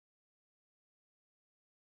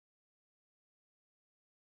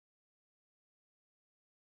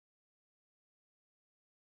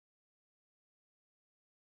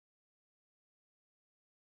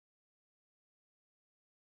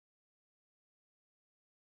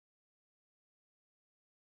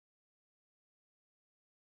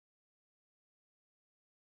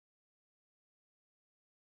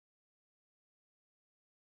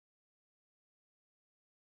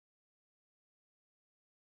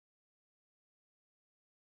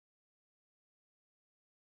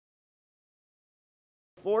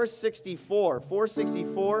464.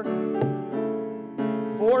 464.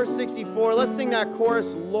 464. Let's sing that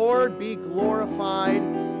chorus, Lord be glorified.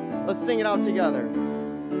 Let's sing it out together.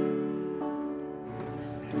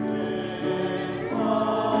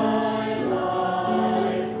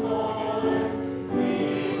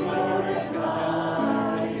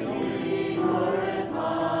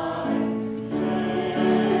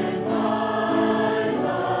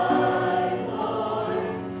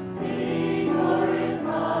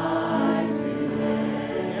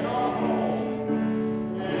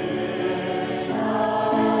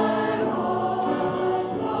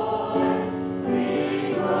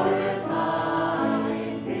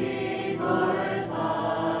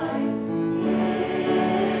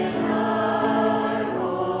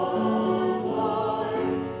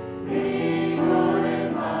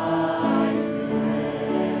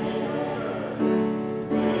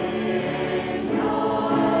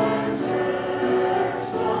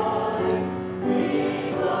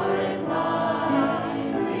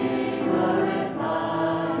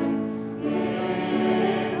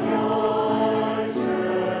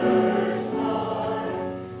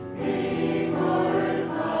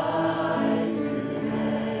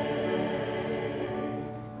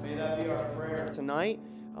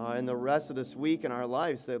 And the rest of this week in our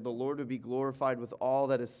lives, that the Lord would be glorified with all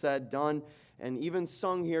that is said, done, and even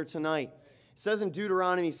sung here tonight. It says in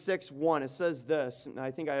Deuteronomy 6:1, it says this, and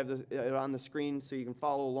I think I have it on the screen so you can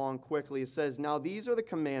follow along quickly. It says, "Now these are the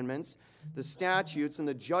commandments, the statutes, and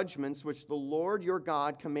the judgments which the Lord your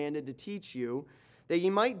God commanded to teach you, that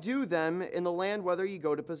ye might do them in the land whither ye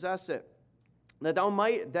go to possess it, that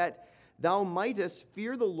thou mightest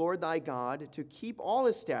fear the Lord thy God, to keep all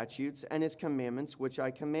his statutes and his commandments which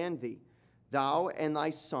I command thee, thou and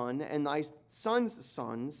thy son and thy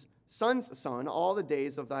son's son, all the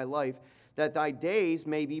days of thy life, that thy days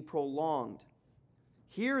may be prolonged.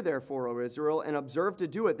 Hear therefore, O Israel, and observe to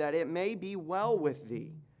do it, that it may be well with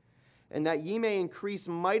thee, and that ye may increase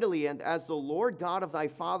mightily, and as the Lord God of thy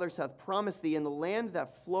fathers hath promised thee, in the land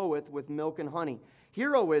that floweth with milk and honey.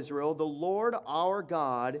 Hear, O Israel, the Lord our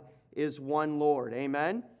God is one Lord."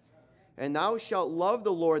 Amen. "And thou shalt love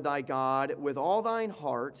the Lord thy God with all thine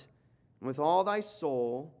heart, and with all thy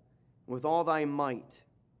soul, and with all thy might.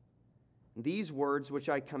 And these words which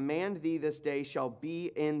I command thee this day shall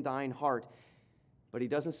be in thine heart." But he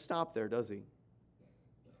doesn't stop there, does he?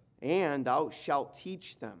 "And thou shalt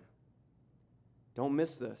teach them." Don't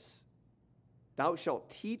miss this. "Thou shalt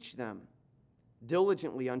teach them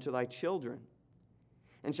diligently unto thy children,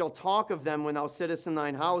 and shalt talk of them when thou sittest in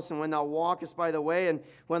thine house, and when thou walkest by the way, and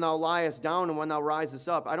when thou liest down, and when thou risest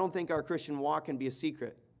up." I don't think our Christian walk can be a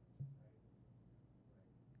secret.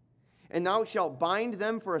 "And thou shalt bind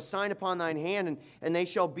them for a sign upon thine hand, and they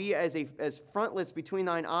shall be as frontlets between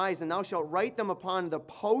thine eyes, and thou shalt write them upon the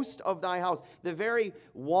post of thy house," the very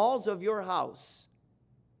walls of your house,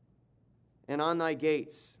 "and on thy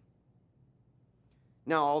gates."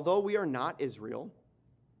 Now, although we are not Israel,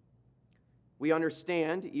 we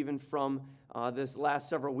understand, even from this last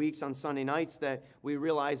several weeks on Sunday nights, that we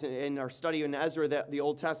realize in our study in Ezra that the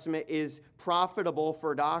Old Testament is profitable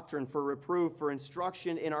for doctrine, for reproof, for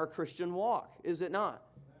instruction in our Christian walk, is it not?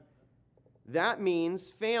 That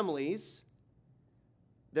means, families,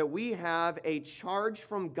 that we have a charge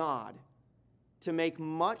from God to make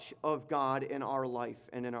much of God in our life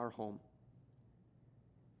and in our home.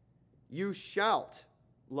 "You shalt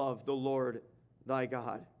love the Lord thy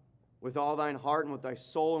God with all thine heart and with thy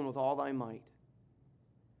soul and with all thy might."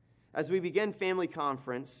 As we begin family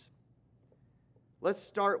conference, let's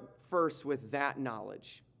start first with that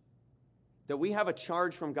knowledge, that we have a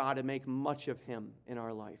charge from God to make much of him in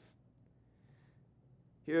our life.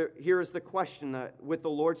 Here is the question that, with the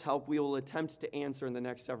Lord's help, we will attempt to answer in the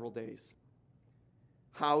next several days.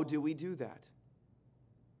 How do we do that?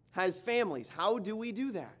 As families, how do we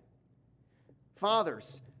do that?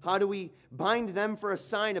 Fathers, how do we bind them for a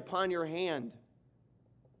sign upon your hand?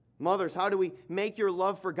 Mothers, how do we make your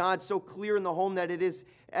love for God so clear in the home that it is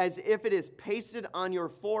as if it is pasted on your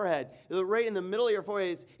forehead? Right in the middle of your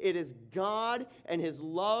forehead, it is God, and his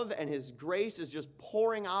love and his grace is just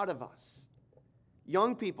pouring out of us.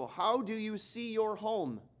 Young people, how do you see your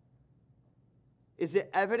home? Is it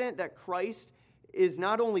evident that Christ is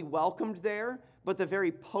not only welcomed there, but the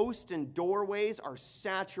very posts and doorways are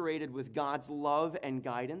saturated with God's love and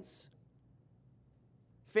guidance?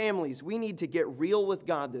 Families, we need to get real with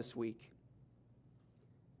God this week.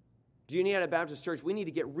 Juniata Baptist Church, we need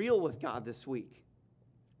to get real with God this week.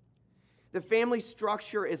 The family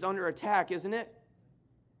structure is under attack, isn't it?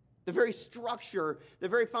 The very structure, the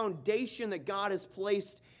very foundation that God has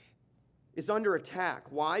placed is under attack.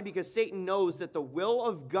 Why? Because Satan knows that the will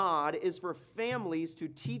of God is for families to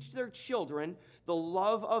teach their children the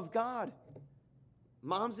love of God.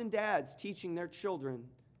 Moms and dads teaching their children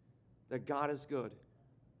that God is good.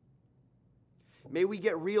 May we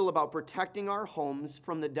get real about protecting our homes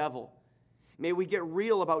from the devil. May we get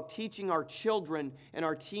real about teaching our children and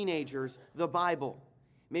our teenagers the Bible.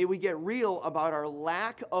 May we get real about our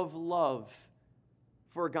lack of love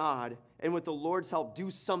for God, and with the Lord's help,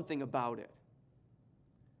 do something about it.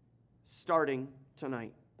 Starting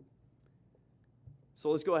tonight.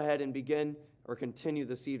 So let's go ahead and begin or continue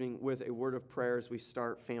this evening with a word of prayer as we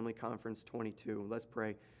start Family Conference 22. Let's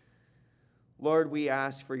pray. Lord, we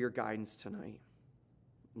ask for your guidance tonight.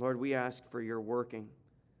 Lord, we ask for your working.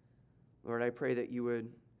 Lord, I pray that you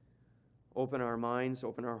would open our minds,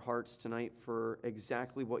 open our hearts tonight for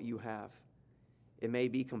exactly what you have. It may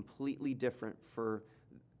be completely different for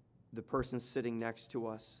the person sitting next to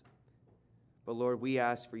us. But Lord, we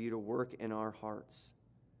ask for you to work in our hearts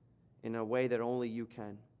in a way that only you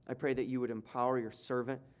can. I pray that you would empower your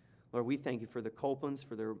servant. Lord, we thank you for the Copelands,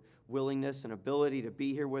 for their willingness and ability to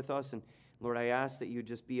be here with us. And Lord, I ask that you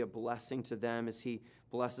just be a blessing to them as he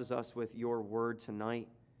blesses us with your word tonight.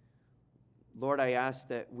 Lord, I ask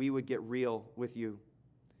that we would get real with you,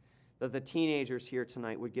 that the teenagers here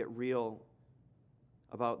tonight would get real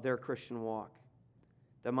about their Christian walk.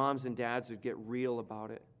 That moms and dads would get real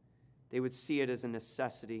about it. They would see it as a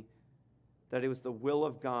necessity, that it was the will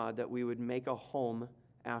of God that we would make a home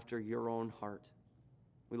after your own heart.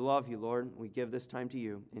 We love you, Lord. We give this time to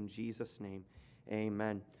you. In Jesus' name,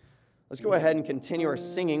 amen. Let's go ahead and continue our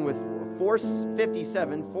singing with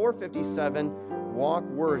 457, Walk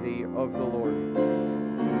Worthy of the Lord.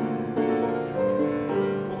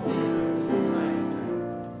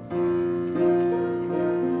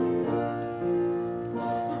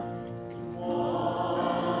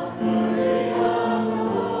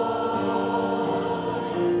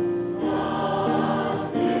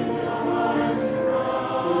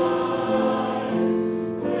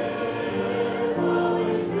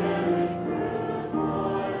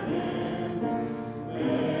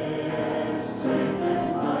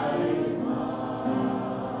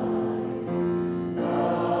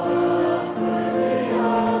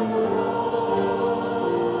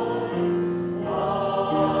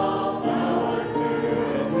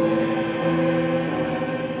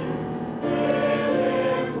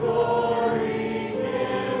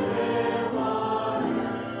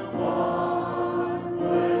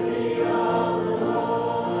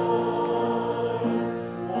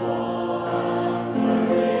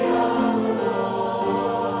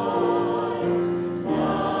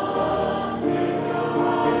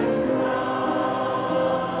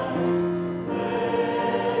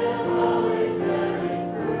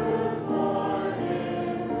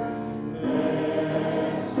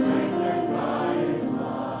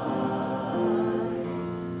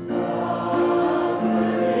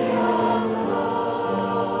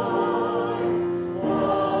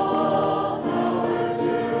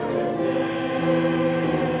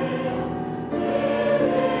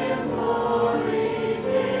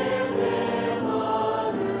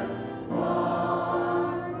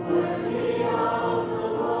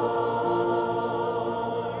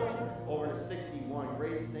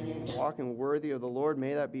 Worthy of the Lord.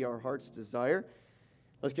 May that be our heart's desire.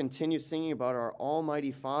 Let's continue singing about our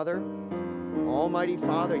Almighty Father. Almighty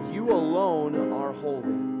Father, you alone are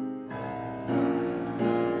holy.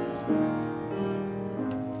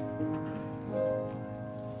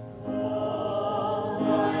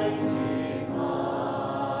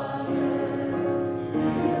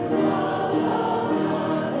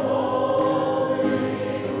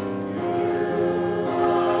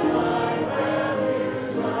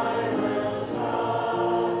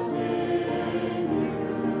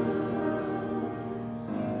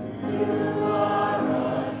 You are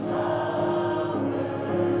a tower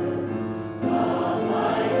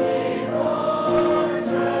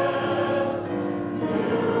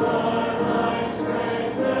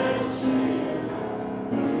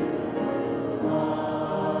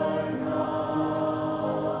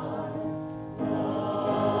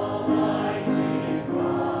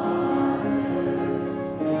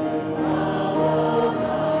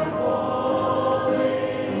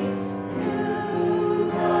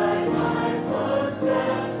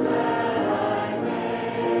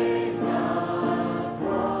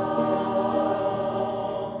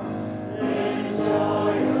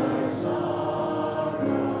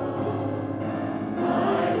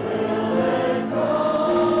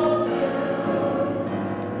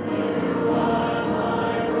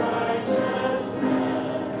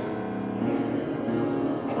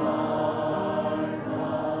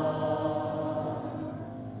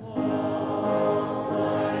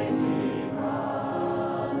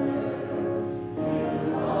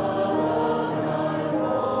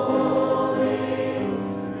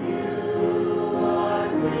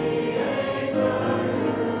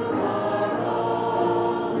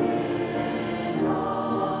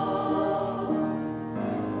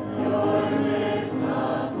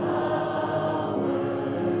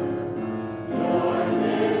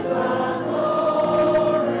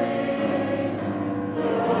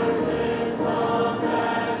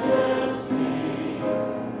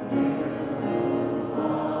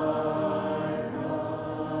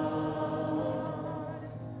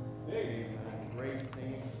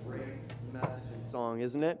song,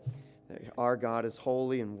 isn't it? Our God is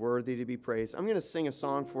holy and worthy to be praised. I'm going to sing a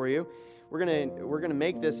song for you. We're going to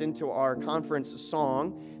make this into our conference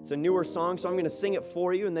song. It's a newer song, so I'm going to sing it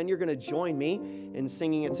for you, and then you're going to join me in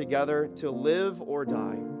singing it together, To Live or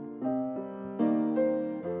Die.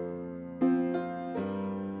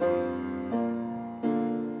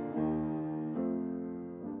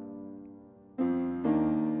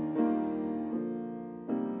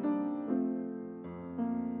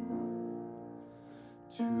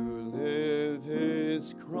 To live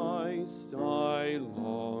is Christ, I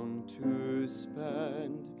long to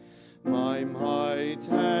spend my might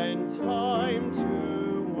and time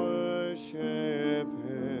to worship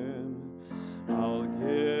Him. I'll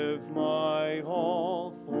give my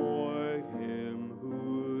all for Him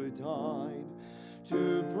who died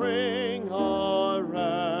to bring a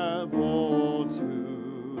rebel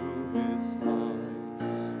to His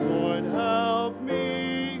side. Lord, help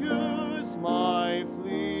me use my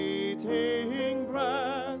fleeting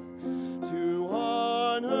breath to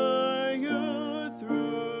honor you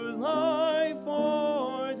through life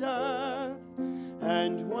or death.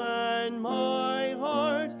 And when my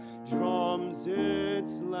heart drums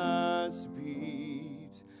its last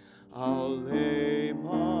beat, I'll lay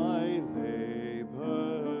my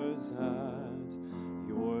labors at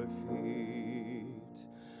your feet.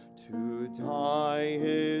 To die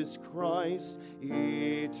is Christ,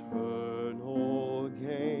 eternal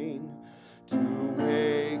gain. To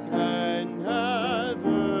wake and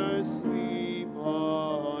never sleep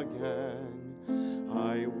again,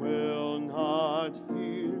 I will not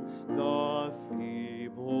fear the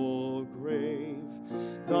feeble grave,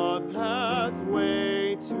 the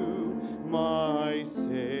pathway to my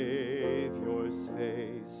Savior's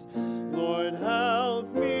face. Lord,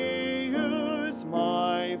 help me use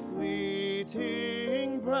my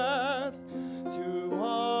fleeting breath to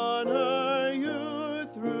honor you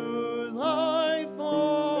through life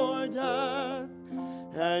or death.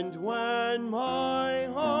 And when my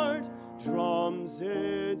heart drums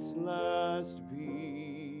its last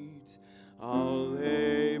beat, I'll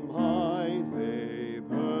lay my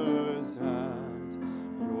labors at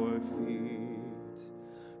your feet.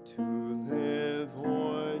 To live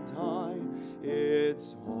or die,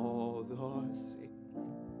 it's all the same.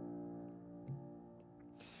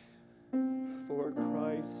 For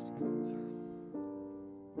Christ.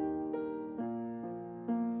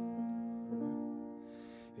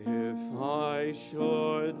 If I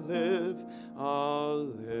should live, I'll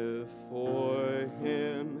live for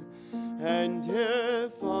Him, and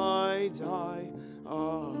if I die,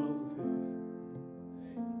 I'll live.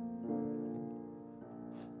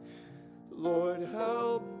 Lord,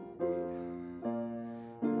 help me,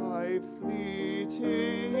 my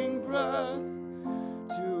fleeting breath,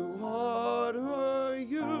 to honor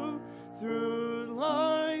you through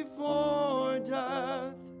life or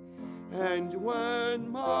death. And when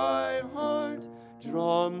my heart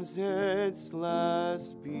drums its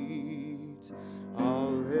last beat,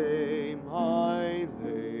 I'll lay my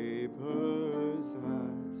labors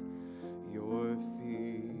at your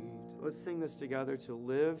feet. Let's sing this together. To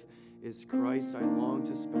live is Christ, I long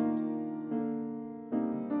to spend.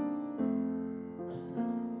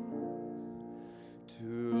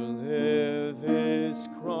 To live is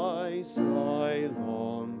Christ, I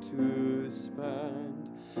long to spend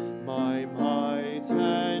my might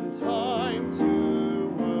and time to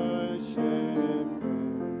worship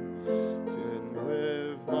Him, to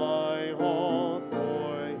live my all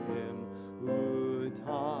for Him who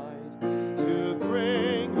died to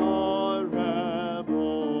bring a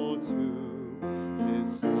rebel to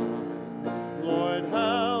His side. Lord,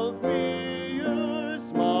 help me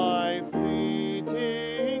use my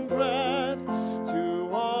fleeting breath to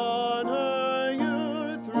honor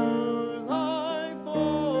you through life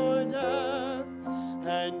or death.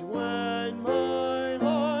 And when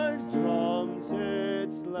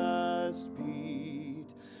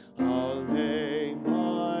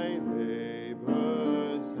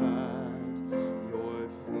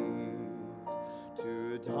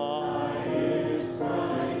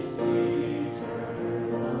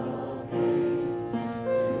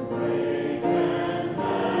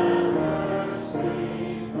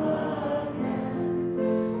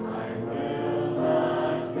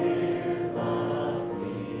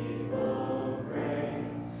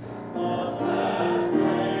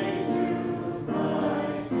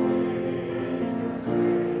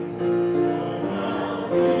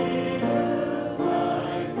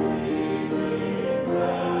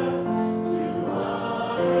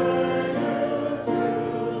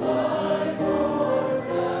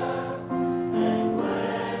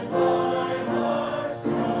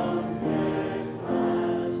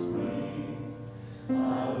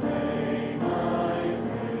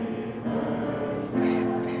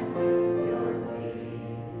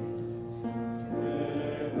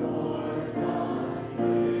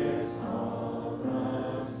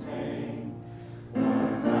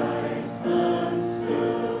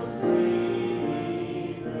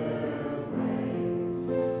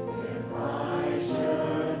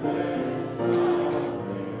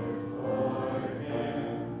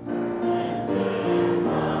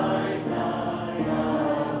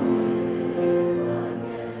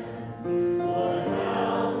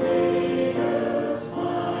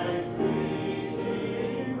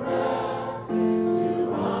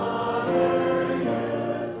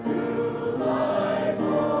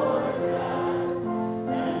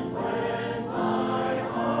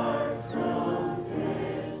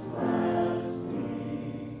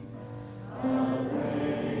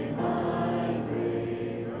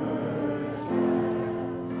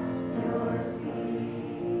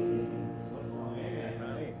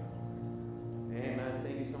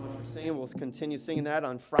we'll continue singing that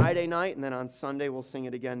on Friday night, and then on Sunday we'll sing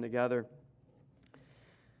it again together.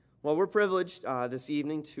 Well, we're privileged this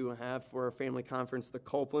evening to have for our family conference the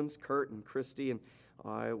Copelands, Kurt and Christy,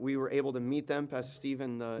 and we were able to meet them. Pastor Steve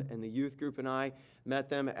and the youth group and I met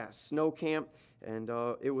them at snow camp, and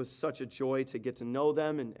it was such a joy to get to know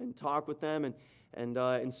them and talk with them.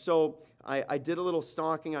 And so I did a little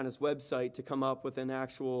stalking on his website to come up with an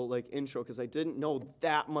actual intro, because I didn't know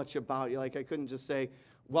that much about you. I couldn't just say,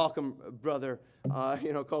 "Welcome, brother,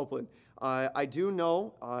 Copeland." I do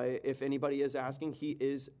know, if anybody is asking, he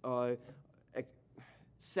is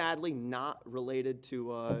sadly not related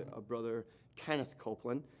to brother Kenneth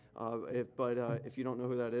Copeland. If you don't know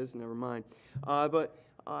who that is, never mind. But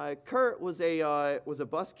Kurt was a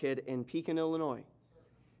bus kid in Pekin, Illinois.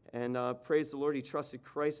 And praise the Lord, he trusted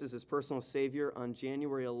Christ as his personal Savior on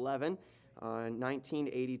January 11,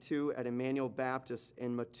 1982 at Emmanuel Baptist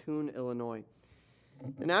in Mattoon, Illinois.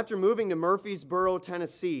 And after moving to Murfreesboro,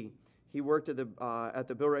 Tennessee, he worked at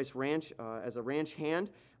the Bill Rice Ranch as a ranch hand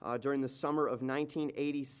during the summer of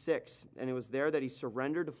 1986, and it was there that he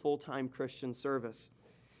surrendered to full-time Christian service.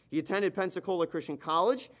 He attended Pensacola Christian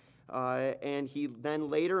College, and he then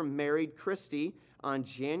later married Christy on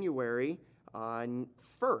January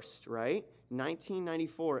 1st, right?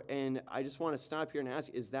 1994. And I just want to stop here and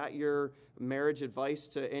ask, is that your marriage advice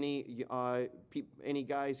to any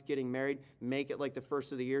guys getting married? Make it like the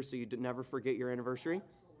first of the year so you never forget your anniversary?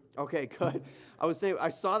 Okay, good. I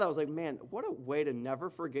saw that. I was like, man, what a way to never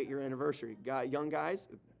forget your anniversary. Young guys,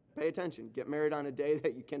 pay attention. Get married on a day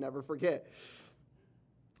that you can never forget.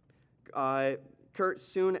 Kurt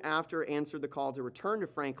soon after answered the call to return to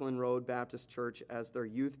Franklin Road Baptist Church as their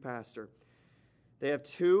youth pastor. They have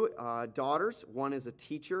two daughters. One is a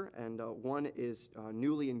teacher, and one is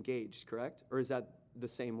newly engaged, correct? Or is that the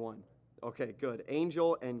same one? Okay, good.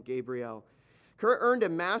 Angel and Gabrielle. Kurt earned a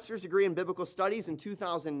master's degree in biblical studies in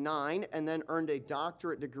 2009 and then earned a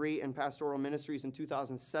doctorate degree in pastoral ministries in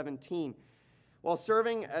 2017. While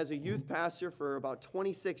serving as a youth pastor for about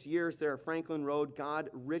 26 years there at Franklin Road, God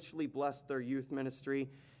richly blessed their youth ministry,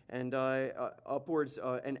 and upwards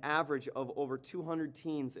an average of over 200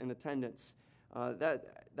 teens in attendance.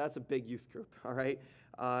 That's a big youth group, all right?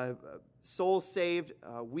 Souls saved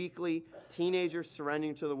weekly, teenagers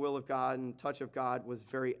surrendering to the will of God, and touch of God was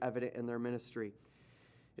very evident in their ministry.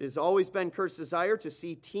 It has always been Kurt's desire to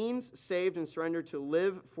see teens saved and surrendered to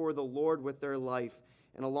live for the Lord with their life,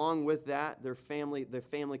 and along with that, the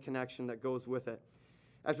family connection that goes with it.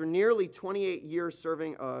 After nearly 28 years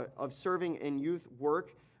serving in youth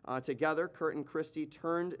work together, Kurt and Christy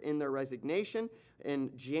turned in their resignation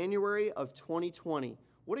in January of 2020.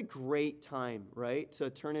 What a great time, right,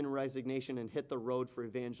 to turn in resignation and hit the road for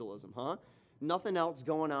evangelism, huh? Nothing else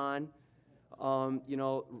going on,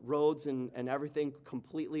 roads and everything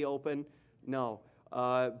completely open. No,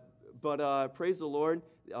 but praise the Lord,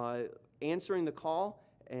 answering the call,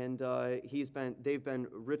 and they've been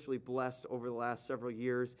richly blessed over the last several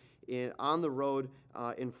years on the road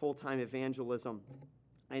in full-time evangelism.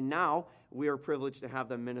 And now we are privileged to have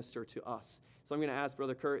them minister to us. So I'm going to ask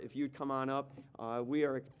Brother Kurt if you'd come on up. We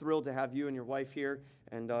are thrilled to have you and your wife here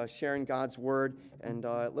and sharing God's word. And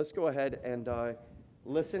let's go ahead and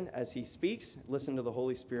listen as he speaks. Listen to the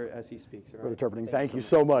Holy Spirit as he speaks. Right? Brother Turpinning, thank you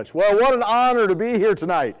so much. Well, what an honor to be here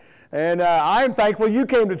tonight. And I'm thankful you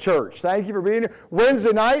came to church. Thank you for being here.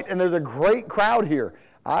 Wednesday night, and there's a great crowd here.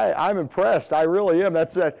 I'm impressed. I really am.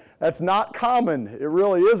 That's not common. It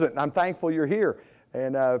really isn't. And I'm thankful you're here.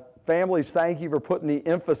 And families, thank you for putting the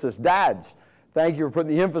emphasis. Dads, thank you for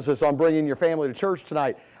putting the emphasis on bringing your family to church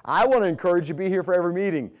tonight. I want to encourage you to be here for every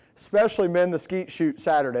meeting, especially men, the skeet shoot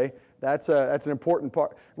Saturday. That's an important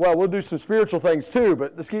part. Well, we'll do some spiritual things too,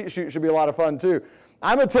 but the skeet shoot should be a lot of fun too.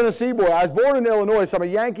 I'm a Tennessee boy. I was born in Illinois, so I'm a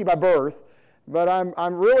Yankee by birth, but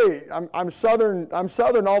I'm Southern. I'm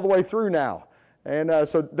Southern all the way through now, and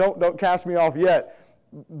so don't cast me off yet.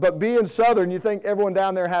 But being Southern, you think everyone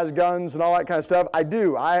down there has guns and all that kind of stuff. I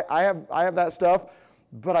do. I have that stuff,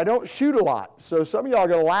 but I don't shoot a lot. So some of y'all are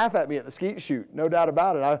going to laugh at me at the skeet shoot, no doubt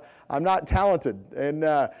about it. I'm not talented. And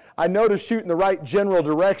I know to shoot in the right general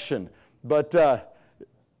direction. But,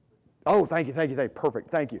 oh, thank you.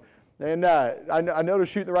 Perfect, thank you. And I know to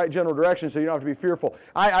shoot in the right general direction so you don't have to be fearful.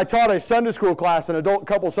 I taught a Sunday school class, an adult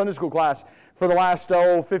couple Sunday school class for the last,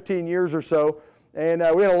 15 years or so. And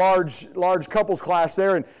we had a large couples class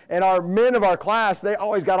there, and our men of our class, they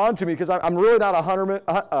always got on to me because I'm really not a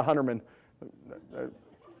hunterman.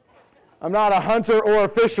 I'm not a hunter or a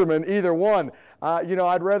fisherman, either one.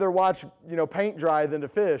 I'd rather watch paint dry than to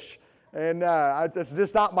fish, and it's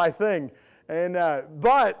just not my thing. And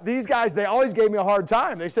but these guys, they always gave me a hard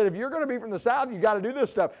time. They said, if you're going to be from the South, you got to do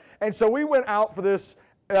this stuff. And so we went out for this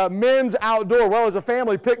men's outdoor. Well, it was a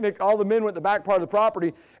family picnic. All the men went to the back part of the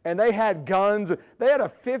property, and they had guns. They had a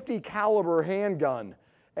 .50 caliber handgun,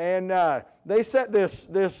 and they set this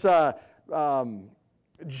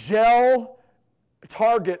gel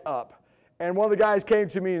target up. And one of the guys came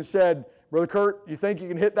to me and said, "Brother Kurt, you think you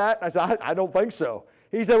can hit that?" I said, I don't think so.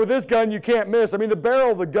 He said, "With this gun, you can't miss." I mean, the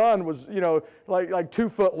barrel of the gun was, like 2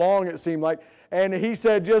 foot long, it seemed like. And he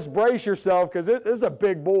said, "Just brace yourself, because this is a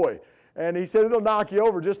big boy." And he said, "It'll knock you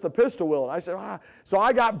over, just the pistol will." And I said, So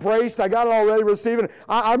I got braced. I got it all ready to receive it.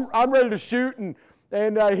 I'm ready to shoot.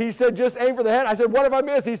 And he said, "Just aim for the head." I said, "What if I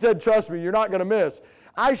miss?" He said, "Trust me, you're not going to miss."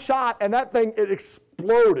 I shot, and that thing, it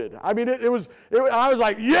exploded. I mean, I was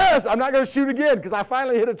like, yes, I'm not going to shoot again, because I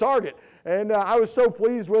finally hit a target. And I was so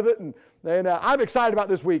pleased with it. And I'm excited about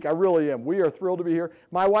this week. I really am. We are thrilled to be here.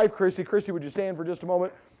 My wife, Christy. Christy, would you stand for just a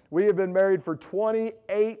moment? We have been married for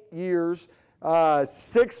 28 years,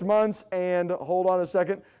 6 months and, hold on a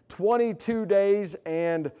second, 22 days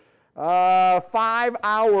and 5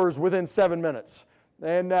 hours within 7 minutes.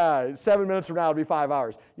 And 7 minutes from now, it'll be 5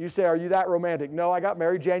 hours. You say, "Are you that romantic?" No, I got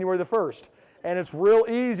married January the 1st. And it's real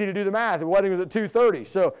easy to do the math. The wedding was at 2:30.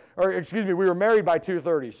 We were married by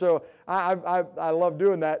 2:30. So I love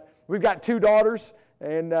doing that. We've got 2 daughters,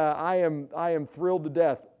 and I am thrilled to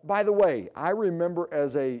death. By the way, I remember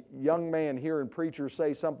as a young man hearing preachers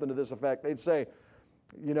say something to this effect. They'd say,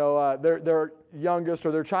 their youngest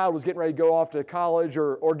or their child was getting ready to go off to college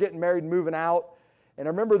or getting married and moving out. And I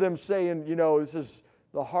remember them saying, this is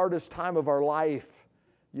the hardest time of our life,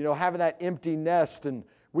 having that empty nest, and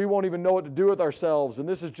we won't even know what to do with ourselves, and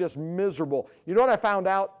this is just miserable. You know what I found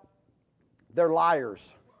out? They're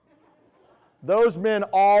liars. Those men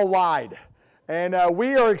all lied. And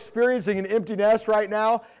we are experiencing an empty nest right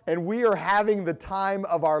now, and we are having the time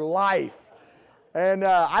of our life. And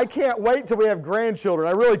I can't wait till we have grandchildren.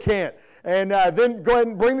 I really can't. And then go ahead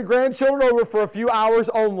and bring the grandchildren over for a few hours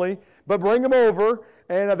only, but bring them over.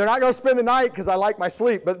 And they're not going to spend the night because I like my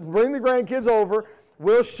sleep, but bring the grandkids over.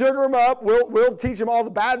 We'll sugar them up. We'll teach them all the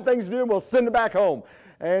bad things to do, and we'll send them back home.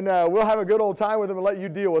 And we'll have a good old time with them and let you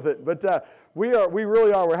deal with it. But we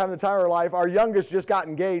really are. We're having the time of our life. Our youngest just got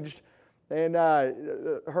engaged, and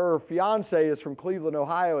her fiance is from Cleveland,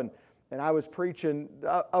 Ohio, and I was preaching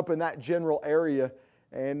up in that general area,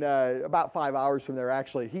 and about 5 hours from there,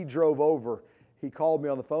 actually. He drove over. He called me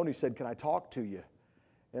on the phone. He said, "Can I talk to you?"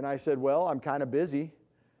 And I said, "Well, I'm kind of busy."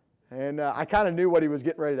 And I kind of knew what he was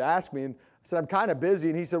getting ready to ask me. And I said, "I'm kind of busy."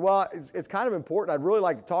 And he said, "Well, it's kind of important. I'd really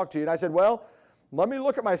like to talk to you." And I said, "Well, let me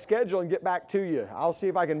look at my schedule and get back to you. I'll see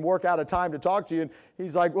if I can work out a time to talk to you." And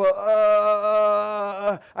he's like, "Well,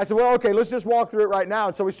 I said, "Well, okay, let's just walk through it right now."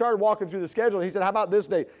 And so we started walking through the schedule. And he said, "How about this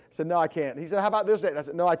date?" I said, "No, I can't." He said, "How about this date?" And I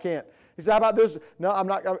said, "No, I can't." He said, "How about this?" "No, I'm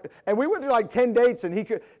not." And we went through like 10 dates,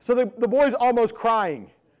 and so the boy's almost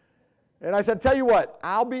crying. And I said, "Tell you what,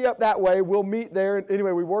 I'll be up that way. We'll meet there." And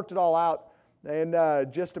anyway, we worked it all out. And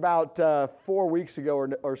just about 4 weeks ago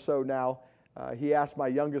or so now, he asked my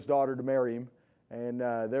youngest daughter to marry him. And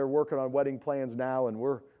they're working on wedding plans now, and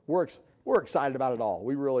we're excited about it all.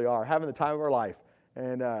 We really are, having the time of our life.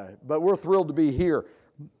 And but we're thrilled to be here.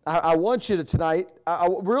 I want you to tonight,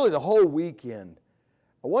 really the whole weekend,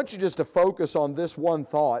 I want you just to focus on this one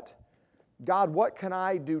thought. God, what can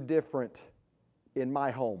I do different in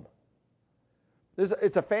my home?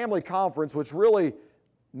 It's a family conference, which really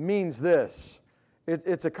means this.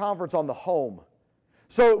 It's a conference on the home.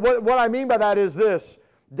 So what I mean by that is this.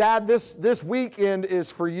 Dad, this weekend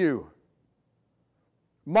is for you.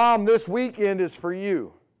 Mom, this weekend is for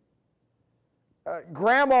you.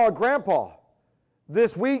 Grandma, Grandpa,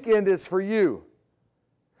 this weekend is for you.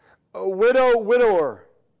 Widow, widower,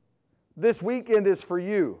 this weekend is for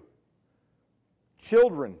you.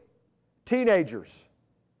 Children, teenagers,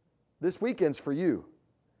 this weekend's for you.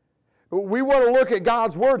 We want to look at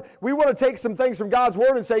God's Word. We want to take some things from God's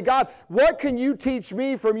Word and say, "God, what can you teach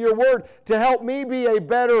me from your Word to help me be a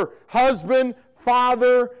better husband,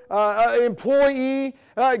 father, employee?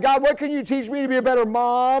 God, what can you teach me to be a better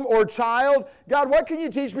mom or child? God, what can you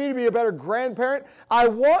teach me to be a better grandparent? I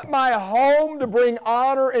want my home to bring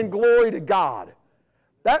honor and glory to God."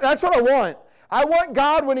 That's what I want. I want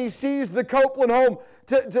God, when He sees the Copeland home,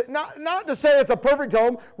 not to say it's a perfect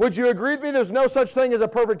home. Would you agree with me? There's no such thing as a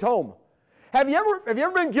perfect home. Have you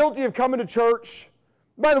ever been guilty of coming to church?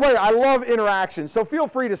 By the way, I love interaction, so feel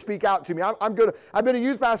free to speak out to me. I'm good. I've been a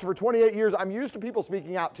youth pastor for 28 years. I'm used to people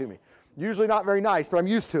speaking out to me. Usually not very nice, but I'm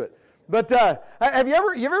used to it. But have you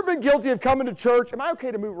ever been guilty of coming to church? Am I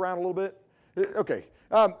okay to move around a little bit? Okay.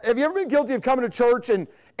 Have you ever been guilty of coming to church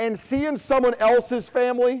and seeing someone else's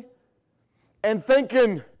family and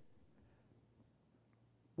thinking,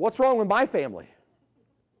 What's wrong with my family?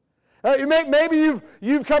 Maybe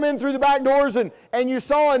you've come in through the back doors and you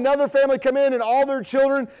saw another family come in and all their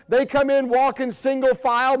children, they come in walking single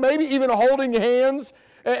file, maybe even holding hands,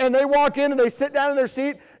 and they walk in and they sit down in their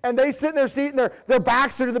seat, and they sit in their seat and their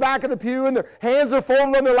backs are to the back of the pew and their hands are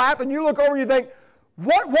folded on their lap, and you look over and you think,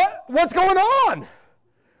 what's going on?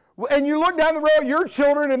 And you look down the road, your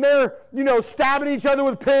children, and they're, stabbing each other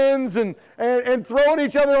with pens and throwing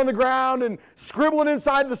each other on the ground and scribbling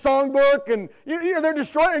inside the songbook, and they're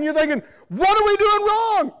destroying, and you're thinking, what are we doing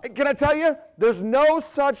wrong? Can I tell you, there's no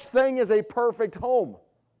such thing as a perfect home.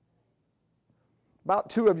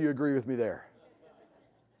 About 2 of you agree with me there.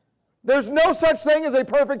 There's no such thing as a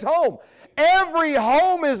perfect home. Every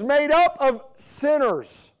home is made up of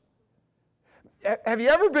sinners. Have you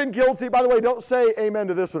ever been guilty? By the way, don't say amen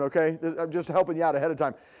to this one, okay? I'm just helping you out ahead of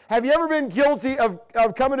time. Have you ever been guilty of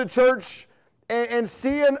coming to church and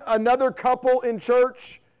seeing another couple in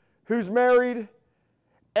church who's married,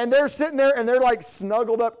 and they're sitting there and they're like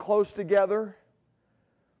snuggled up close together,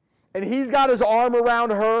 and he's got his arm around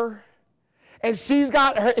her, and she's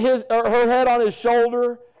got her head on his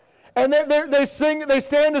shoulder, and they stand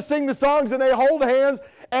to sing the songs, and they hold hands,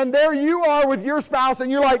 and there you are with your spouse, and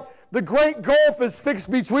you're like, the great gulf is fixed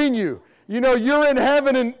between you. You're in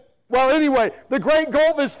heaven, and, anyway, the great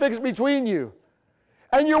gulf is fixed between you.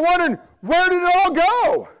 And you're wondering, where did it all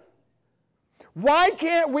go? Why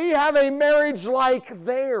can't we have a marriage like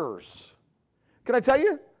theirs? Can I tell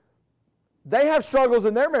you? They have struggles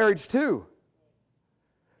in their marriage too.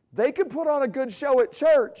 They can put on a good show at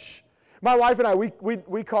church. My wife and I,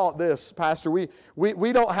 we call it this, Pastor. We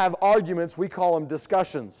don't have arguments, we call them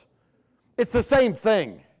discussions. It's the same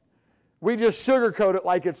thing. We just sugarcoat it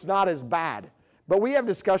like it's not as bad. But we have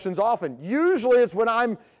discussions often. Usually it's when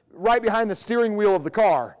I'm right behind the steering wheel of the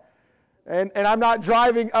car and I'm not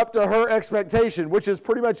driving up to her expectation, which is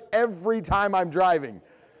pretty much every time I'm driving.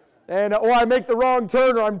 Or I make the wrong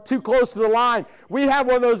turn, or I'm too close to the line. We have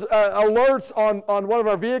one of those alerts on one of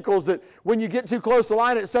our vehicles that when you get too close to the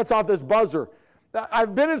line, it sets off this buzzer.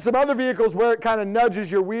 I've been in some other vehicles where it kind of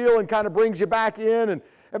nudges your wheel and kind of brings you back in.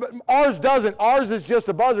 But ours doesn't. Ours is just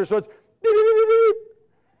a buzzer, so it's beep, beep,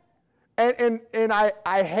 beep, beep. And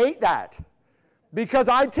I hate that because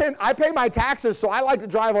I pay my taxes, so I like to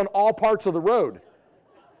drive on all parts of the road.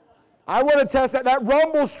 I want to test that. That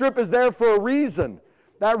rumble strip is there for a reason.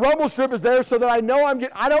 That rumble strip is there so that I know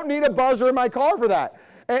I don't need a buzzer in my car for that.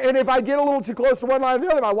 And if I get a little too close to one line or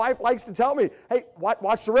the other, my wife likes to tell me, hey,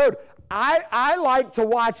 watch the road. I like to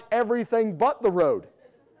watch everything but the road.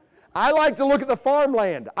 I like to look at the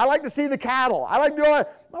farmland. I like to see the cattle. I like to do all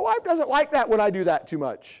that. My wife doesn't like that when I do that too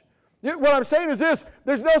much. What I'm saying is this,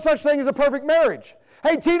 there's no such thing as a perfect marriage.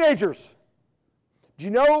 Hey, teenagers, do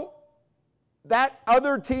you know that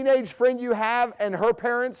other teenage friend you have and her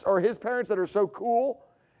parents or his parents that are so cool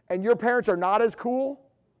and your parents are not as cool?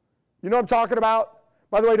 You know what I'm talking about?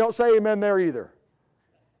 By the way, don't say amen there either.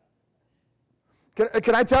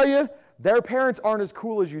 Can I tell you, their parents aren't as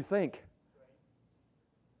cool as you think.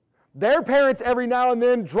 Their parents every now and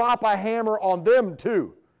then drop a hammer on them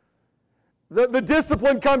too. The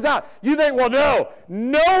discipline comes out. You think, well,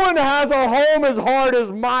 no one has a home as hard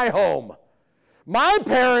as my home. My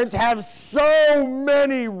parents have so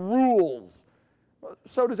many rules.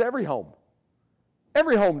 So does every home.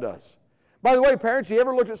 Every home does. By the way, parents, you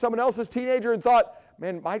ever looked at someone else's teenager and thought,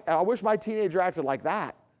 man, I wish my teenager acted like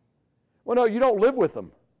that? Well, no, you don't live with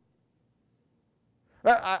them.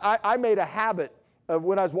 I made a habit of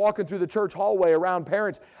when I was walking through the church hallway around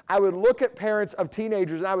parents, I would look at parents of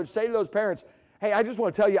teenagers and I would say to those parents, hey, I just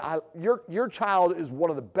want to tell you, your child is one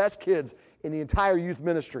of the best kids in the entire youth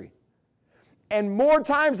ministry. And more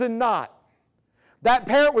times than not, that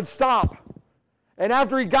parent would stop. And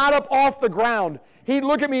after he got up off the ground, he'd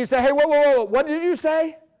look at me and say, hey, whoa, what did you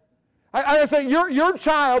say? I say, your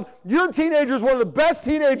child, your teenager is one of the best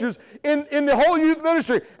teenagers in the whole youth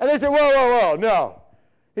ministry. And they say, whoa, no.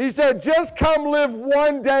 He said, just come live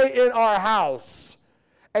one day in our house,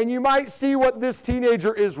 and you might see what this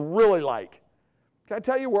teenager is really like. Can I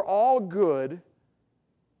tell you, we're all good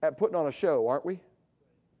at putting on a show, aren't we?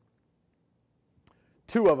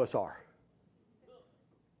 2 of us are.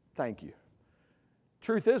 Thank you.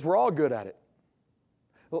 Truth is, we're all good at it.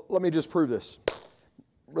 Let me just prove this.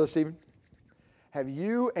 Brother Stephen, have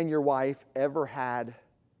you and your wife ever had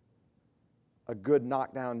a good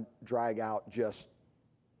knockdown, drag out, just,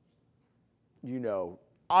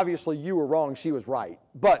 obviously you were wrong, she was right.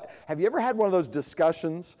 But have you ever had one of those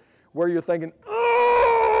discussions where you're thinking,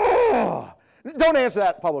 oh, don't answer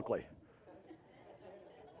that publicly.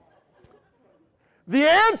 The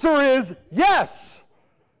answer is yes.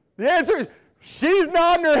 The answer is, She's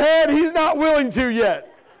nodding her head. He's not willing to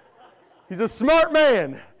yet. He's a smart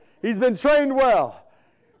man. He's been trained well.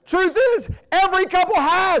 Truth is, every couple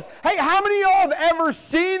has. Hey, how many of y'all have ever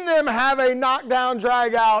seen them have a knockdown,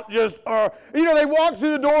 drag out, they walked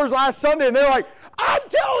through the doors last Sunday and they're like, I'm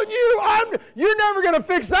telling you, you're never going to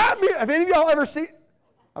fix that. Have any of y'all ever seen?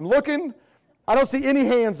 I'm looking. I don't see any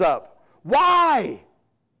hands up. Why?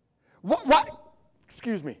 Why?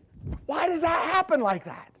 Excuse me. Why does that happen like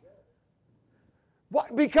that? Why?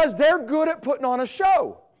 Because they're good at putting on a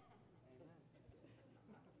show.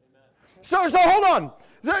 So hold on.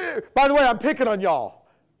 By the way, I'm picking on y'all.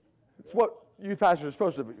 It's what youth pastors are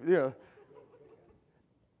supposed to be.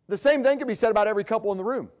 The same thing can be said about every couple in the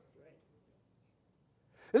room.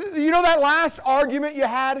 You know that last argument you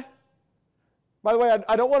had? By the way,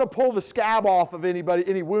 I don't want to pull the scab off of any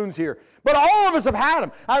wounds here. But all of us have had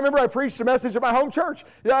them. I remember I preached a message at my home church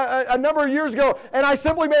a number of years ago, and I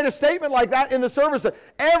simply made a statement like that in the service. That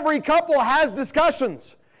every couple has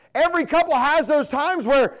discussions. Every couple has those times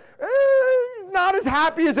where not as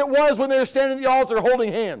happy as it was when they were standing at the altar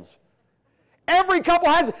holding hands. Every couple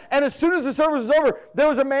has it. And as soon as the service was over, there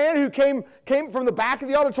was a man who came from the back of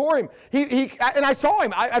the auditorium. And I saw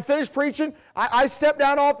him. I finished preaching. I stepped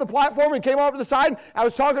down off the platform and came off to the side. I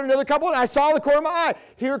was talking to another couple, and I saw the corner of my eye.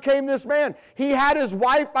 Here came this man. He had his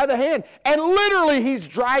wife by the hand, and literally he's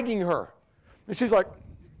dragging her. And she's like,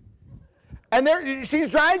 and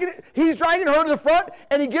he's dragging her to the front,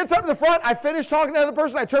 and he gets up to the front. I finished talking to the other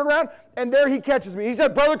person. I turn around, and there he catches me. He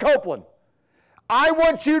said, Brother Copeland, I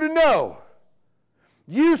want you to know,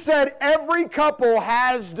 you said every couple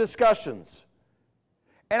has discussions.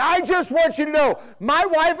 And I just want you to know, my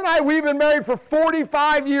wife and I, we've been married for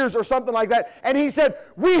 45 years or something like that. And he said,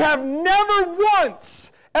 we have never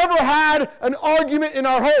once ever had an argument in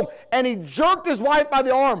our home. And he jerked his wife by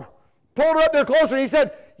the arm, pulled her up there closer, and he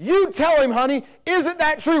said, you tell him, honey, isn't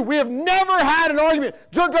that true? We have never had an argument.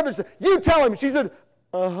 Jerked up and said, you tell him. She said,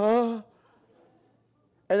 uh-huh.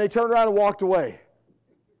 And they turned around and walked away.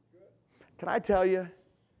 Can I tell you,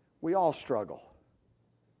 we all struggle.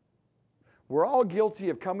 We're all guilty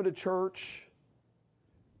of coming to church,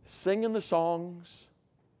 singing the songs,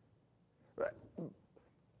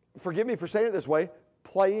 forgive me for saying it this way,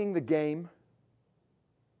 playing the game,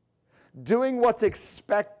 doing what's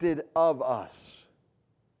expected of us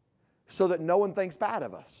so that no one thinks bad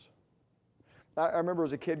of us. I remember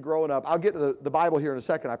as a kid growing up, I'll get to the Bible here in a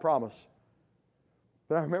second, I promise.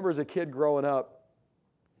 But I remember as a kid growing up,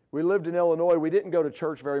 we lived in Illinois. We didn't go to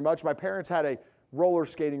church very much. My parents had a roller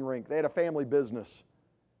skating rink. They had a family business.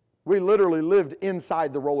 We literally lived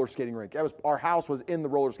inside the roller skating rink. Our house was in the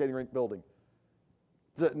roller skating rink building.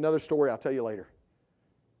 It's another story I'll tell you later.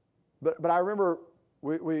 But I remember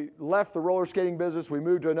we left the roller skating business. We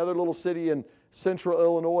moved to another little city in central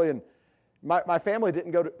Illinois, and my family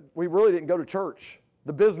we really didn't go to church.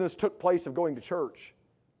 The business took place of going to church.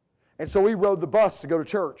 And so we rode the bus to go to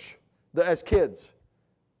church as kids.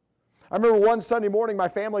 I remember one Sunday morning, my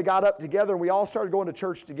family got up together, and we all started going to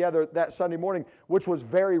church together that Sunday morning, which was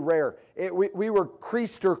very rare. We were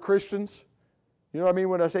Creaster Christians. You know what I mean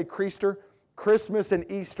when I say Creaster? Christmas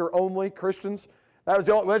and Easter only Christians. That's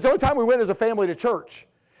the only time we went as a family to church.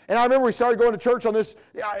 And I remember we started going to church on this.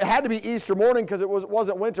 It had to be Easter morning because it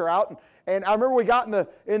wasn't winter out. And I remember we got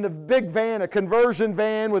in the big van, a conversion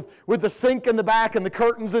van with the sink in the back and the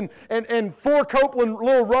curtains and 4 Copeland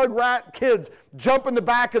little rug rat kids jump in the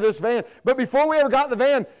back of this van. But before we ever got in the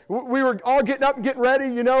van, we were all getting up and getting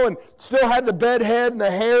ready, and still had the bed head and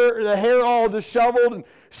the hair all disheveled, and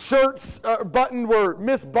shirts buttoned were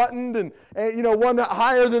misbuttoned and one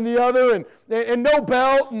higher than the other, and no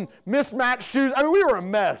belt and mismatched shoes. I mean, we were a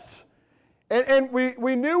mess. And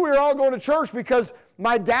we knew we were all going to church because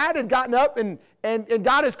my dad had gotten up and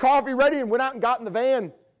got his coffee ready and went out and got in the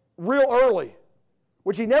van real early,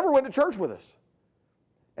 which he never went to church with us.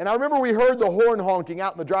 And I remember we heard the horn honking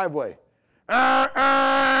out in the driveway.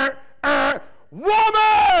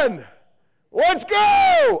 Woman! Let's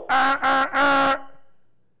go!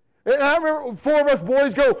 And I remember 4 of us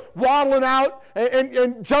boys go waddling out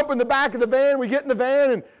and jump in the back of the van. We get in the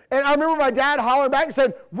van, and I remember my dad hollering back and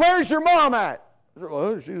said, "Where's your mom at?" I said,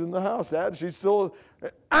 "Well, she's in the house, Dad. She's still..."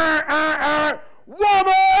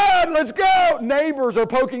 Woman, let's go! Neighbors are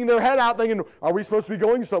poking their head out thinking, are we supposed to be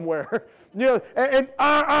going somewhere? And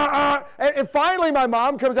finally my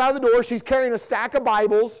mom comes out of the door. She's carrying a stack of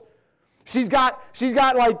Bibles. She's got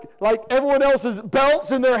like everyone else's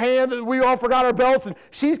belts in their hand. We all forgot our belts, and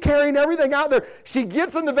she's carrying everything out there. She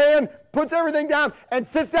gets in the van, puts everything down, and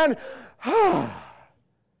sits down.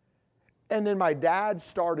 And then my dad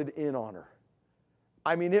started in on her.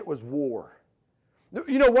 I mean, it was war.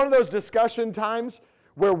 You know, one of those discussion times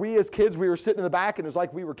where we as kids, we were sitting in the back and it was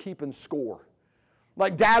like we were keeping score.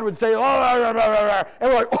 Like Dad would say, oh, and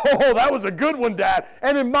we're like, oh, that was a good one, Dad.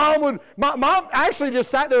 And then Mom actually just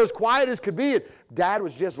sat there as quiet as could be, and Dad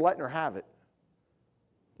was just letting her have it.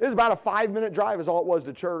 It was about a 5-minute drive is all it was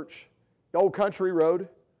to church. The old country road.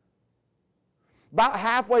 About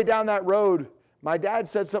halfway down that road, my dad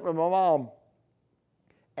said something to my mom,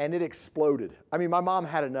 and it exploded. I mean, my mom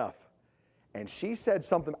had enough. And she said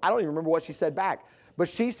something, I don't even remember what she said back, but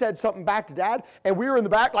she said something back to Dad, and we were in the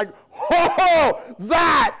back like, oh,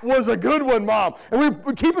 that was a good one, Mom. And we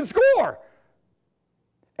were keeping score.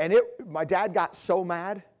 And my dad got so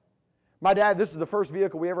mad. My dad, this is the first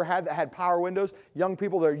vehicle we ever had that had power windows. Young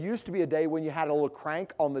people, there used to be a day when you had a little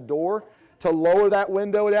crank on the door to lower that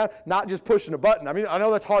window down, not just pushing a button. I mean, I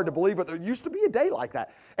know that's hard to believe, but there used to be a day like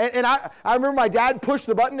that. And I remember my dad pushed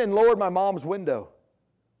the button and lowered my mom's window.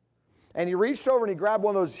 And he reached over and he grabbed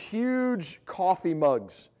one of those huge coffee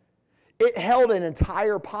mugs. It held an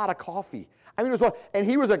entire pot of coffee. I mean, it was one, and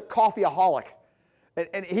he was a coffeeaholic.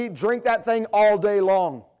 And he'd drink that thing all day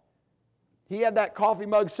long. He had that coffee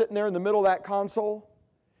mug sitting there in the middle of that console.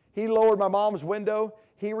 He lowered my mom's window.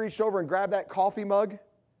 He reached over and grabbed that coffee mug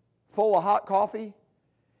full of hot coffee,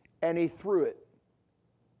 and he threw it.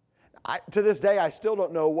 To this day, I still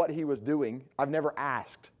don't know what he was doing. I've never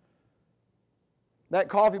asked. That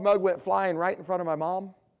coffee mug went flying right in front of my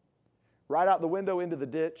mom, right out the window into the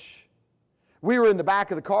ditch. We were in the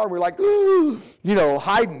back of the car, and we were like, you know,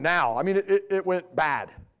 hiding now. I mean, it went bad.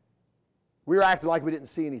 We were acting like we didn't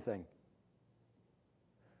see anything.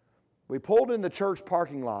 We pulled in the church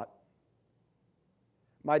parking lot.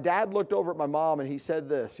 My dad looked over at my mom, and he said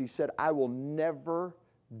this. He said, I will never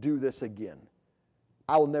do this again.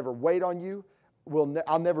 I will never wait on you.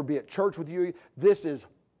 I'll never be at church with you. This is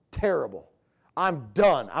terrible. I'm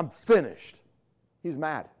done. I'm finished. He's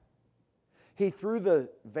mad. He threw the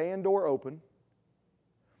van door open.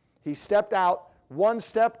 He stepped out one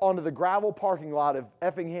step onto the gravel parking lot of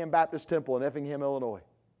Effingham Baptist Temple in Effingham, Illinois.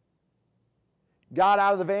 Got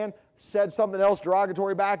out of the van, said something else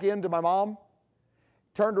derogatory back into my mom,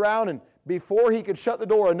 turned around, and before he could shut the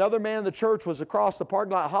door, another man in the church was across the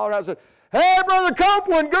parking lot, hollered out and said, hey, Brother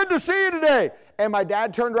Copeland, good to see you today. And my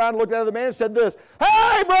dad turned around and looked at the man and said this,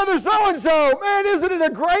 hey, Brother so-and-so, man, isn't it a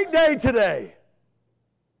great day today?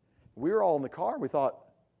 We were all in the car, and we thought,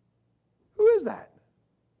 who is that?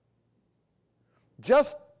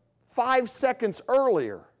 Just 5 seconds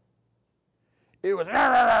earlier, it was,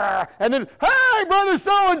 and then, hey, Brother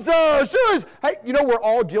so-and-so, sure is. Hey, you know, we're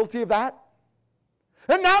all guilty of that.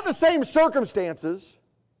 And not the same circumstances,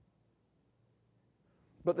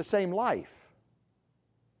 but the same life.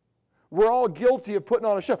 We're all guilty of putting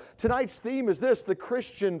on a show. Tonight's theme is this, the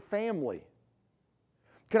Christian family.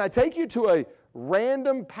 Can I take you to a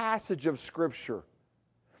random passage of Scripture?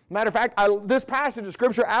 Matter of fact, this passage of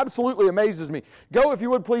Scripture absolutely amazes me. Go, if you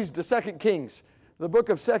would please, to 2 Kings, the book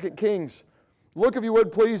of 2 Kings. Look, if you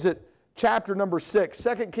would please, at chapter number 6.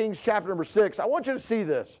 2 Kings chapter number 6. I want you to see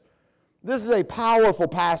this. This is a powerful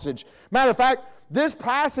passage. Matter of fact, this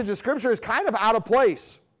passage of Scripture is kind of out of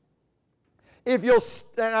place. If you'll,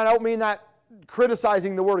 and I don't mean that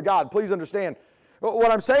criticizing the Word of God, please understand.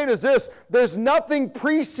 What I'm saying is this, there's nothing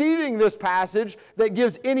preceding this passage that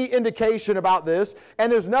gives any indication about this,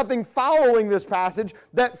 and there's nothing following this passage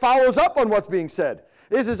that follows up on what's being said.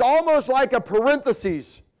 This is almost like a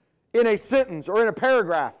parenthesis in a sentence or in a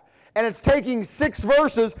paragraph, and it's taking 6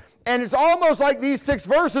 verses, and it's almost like these 6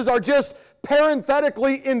 verses are just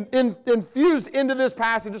parenthetically infused into this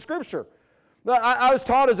passage of Scripture. I was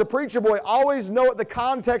taught as a preacher boy, always know what the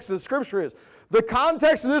context of the Scripture is. The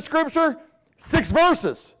context of this Scripture, 6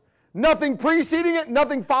 verses. Nothing preceding it,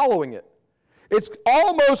 nothing following it. It's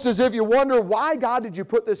almost as if you wonder, why, God, did you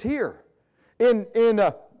put this here? In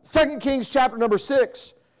 2 Kings chapter number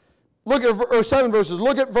 6, look at, or 7 verses,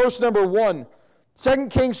 look at verse number 1. 2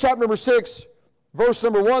 Kings chapter number 6, verse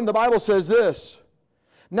number 1, the Bible says this.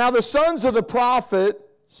 Now the sons of the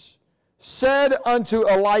prophets said unto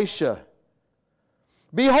Elisha,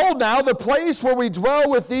 behold now, the place where we dwell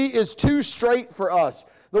with thee is too strait for us.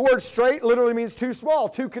 The word strait literally means too small,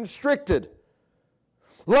 too constricted.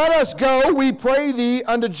 Let us go, we pray thee,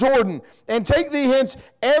 unto Jordan, and take thee hence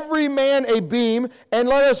every man a beam, and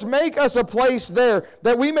let us make us a place there,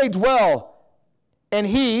 that we may dwell. And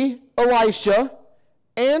he, Elisha,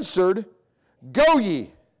 answered, go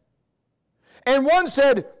ye. And one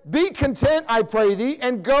said, be content, I pray thee,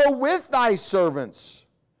 and go with thy servants.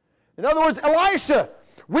 In other words, Elisha,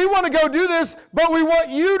 we want to go do this, but we want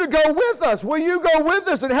you to go with us. Will you go with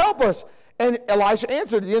us and help us? And Elisha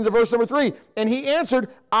answered at the end of verse number 3, and he answered,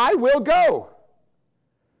 I will go.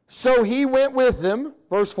 So he went with them,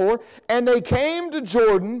 verse 4, and they came to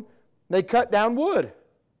Jordan, they cut down wood.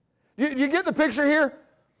 Do you get the picture here?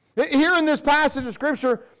 Here in this passage of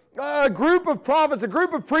Scripture, a group of prophets, a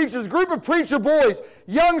group of preachers, a group of preacher boys,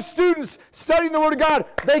 young students studying the Word of God,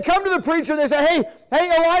 they come to the preacher and they say, hey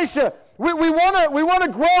Elisha, we want to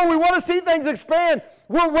grow, we want to see things expand.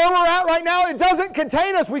 Where we're at right now, it doesn't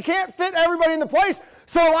contain us. We can't fit everybody in the place.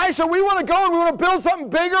 So Elisha, we want to go and we want to build something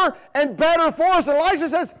bigger and better for us. And Elisha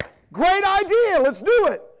says, great idea, let's do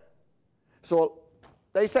it. So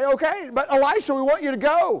they say, okay, but Elisha, we want you to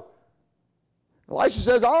go. Elisha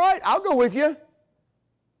says, all right, I'll go with you.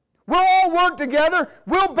 We'll all work together.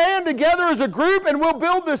 We'll band together as a group and we'll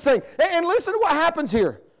build this thing. And listen to what happens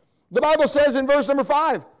here. The Bible says in verse number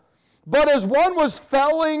 5, but as one was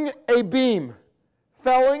felling a beam,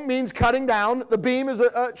 felling means cutting down. The beam is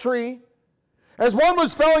a tree. As one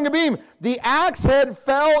was felling a beam, the axe head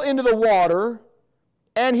fell into the water,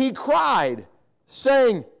 and he cried,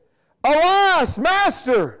 saying, alas,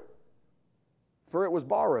 master, for it was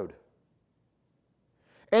borrowed.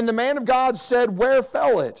 And the man of God said, where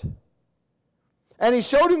fell it? And he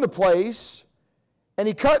showed him the place, and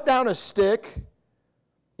he cut down a stick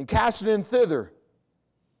and cast it in thither,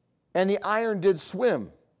 and the iron did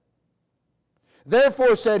swim.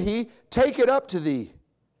 Therefore said he, take it up to thee.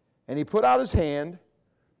 And he put out his hand,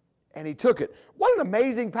 and he took it. What an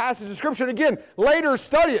amazing passage of Scripture. And again, later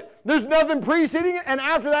study it. There's nothing preceding it, and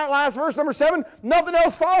after that last verse, number 7, nothing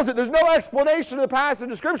else follows it. There's no explanation of the passage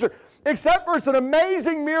of Scripture, except for it's an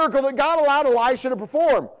amazing miracle that God allowed Elisha to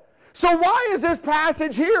perform. So why is this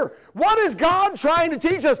passage here? What is God trying to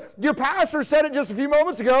teach us? Your pastor said it just a few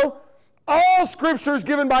moments ago. All Scripture is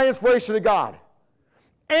given by inspiration of God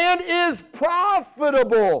and is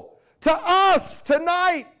profitable to us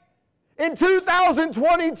tonight in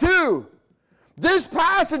 2022. This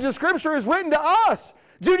passage of Scripture is written to us.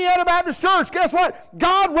 Juniata Baptist Church, guess what?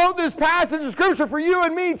 God wrote this passage of Scripture for you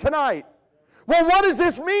and me tonight. Well, what does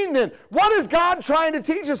this mean then? What is God trying to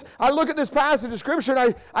teach us? I look at this passage of Scripture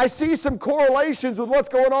and I see some correlations with what's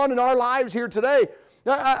going on in our lives here today.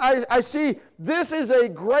 I see this is a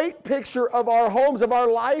great picture of our homes, of our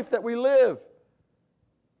life that we live.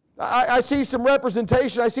 I see some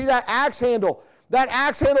representation. I see that axe handle. That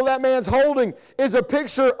axe handle that man's holding is a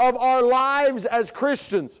picture of our lives as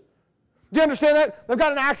Christians. Do you understand that? I've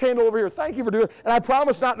got an axe handle over here. Thank you for doing it. And I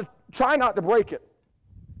promise try not to break it.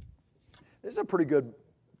 This is a pretty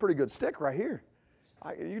good stick right here.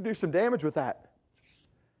 You do some damage with that.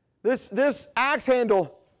 This axe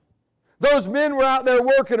handle, those men were out there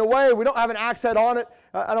working away. We don't have an axe head on it.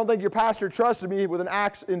 I don't think your pastor trusted me with an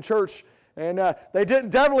axe in church. And they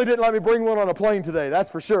definitely didn't let me bring one on a plane today, that's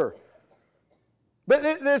for sure. But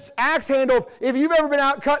this axe handle, if you've ever been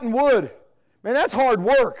out cutting wood, man, that's hard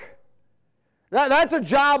work. That's a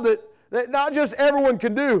job that not just everyone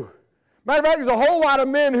can do. Matter of fact, there's a whole lot of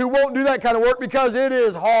men who won't do that kind of work because it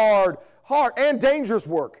is hard, and dangerous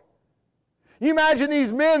work. You imagine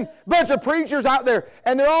these men, bunch of preachers out there,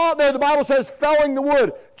 and they're all out there, the Bible says, felling the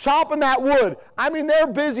wood, chopping that wood. I mean, they're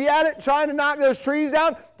busy at it, trying to knock those trees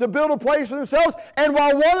down to build a place for themselves. And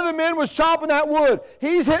while one of the men was chopping that wood,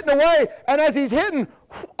 he's hitting away. And as he's hitting,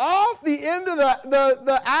 off the end of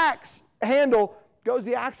the axe handle goes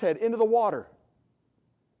the axe head into the water.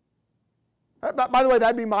 By the way,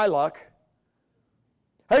 that'd be my luck.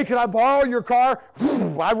 Hey, can I borrow your car?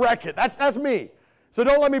 I wreck it. That's me. So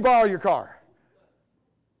don't let me borrow your car.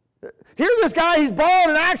 Here's this guy, he's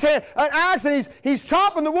borrowing an axe and he's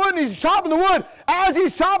chopping the wood and he's chopping the wood. As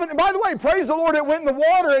he's chopping, and by the way, praise the Lord, it went in the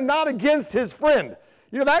water and not against his friend.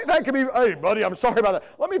 You know, that could be, hey, buddy, I'm sorry about that.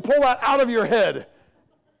 Let me pull that out of your head.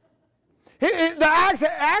 The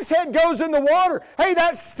axe head goes in the water. Hey,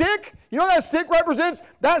 that stick, you know what that stick represents?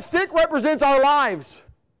 That stick represents our lives.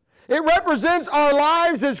 It represents our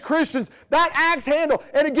lives as Christians. That axe handle,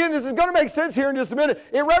 and again, this is going to make sense here in just a minute.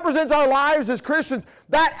 It represents our lives as Christians.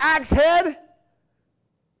 That axe head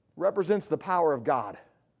represents the power of God.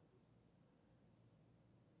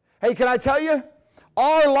 Hey, can I tell you?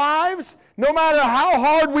 Our lives, no matter how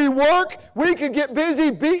hard we work, we could get busy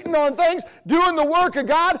beating on things, doing the work of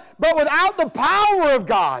God, but without the power of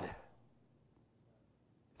God,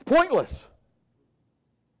 it's pointless.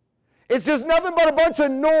 It's just nothing but a bunch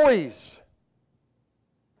of noise.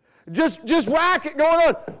 Just racket going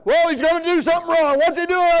on. Well, he's going to do something wrong. What's he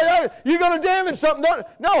doing? You're going to damage something.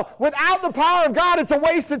 No, without the power of God, it's a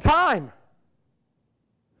waste of time.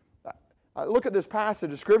 Look at this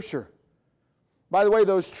passage of Scripture. By the way,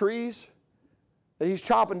 those trees that he's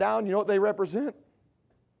chopping down, you know what they represent?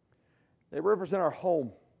 They represent our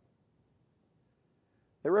home.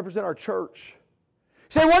 They represent our church.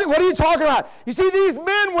 Say, what are you talking about? You see, these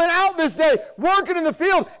men went out this day working in the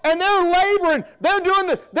field, and they're laboring.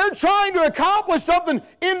 They're trying to accomplish something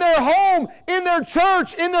in their home, in their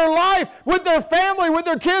church, in their life, with their family, with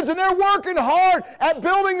their kids, and they're working hard at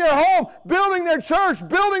building their home, building their church,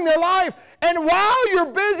 building their life. And while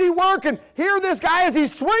you're busy working, hear this guy as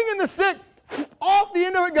he's swinging the stick, off the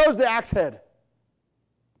end of it goes the axe head.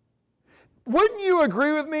 Wouldn't you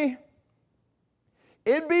agree with me?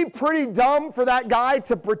 It'd be pretty dumb for that guy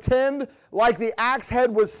to pretend like the axe head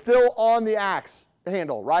was still on the axe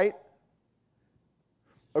handle, right?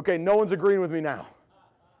 Okay, no one's agreeing with me now.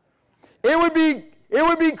 It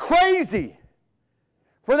would be crazy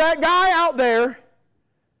for that guy out there,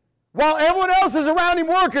 while everyone else is around him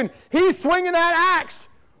working, he's swinging that axe.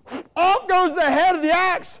 Off goes the head of the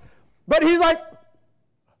axe. But he's like,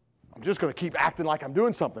 I'm just going to keep acting like I'm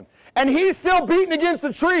doing something. And he's still beating against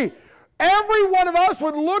the tree. Every one of us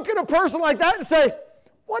would look at a person like that and say,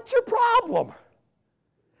 what's your problem?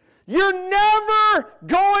 You're never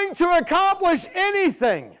going to accomplish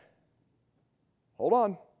anything. Hold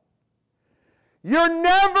on. You're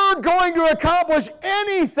never going to accomplish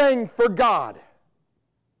anything for God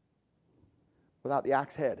without the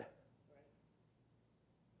axe head.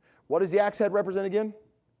 What does the axe head represent again?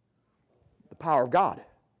 The power of God.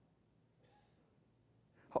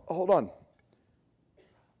 Hold on.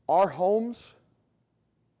 Our homes,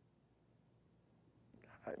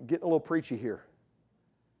 I'm getting a little preachy here.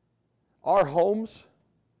 Our homes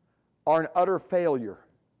are an utter failure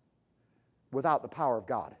without the power of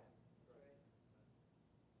God.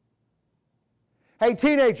 Hey,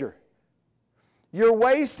 teenager, you're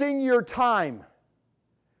wasting your time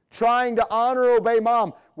trying to honor or obey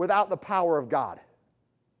mom without the power of God.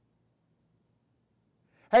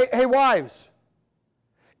 Hey, wives,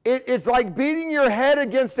 it's like beating your head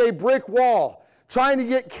against a brick wall, trying to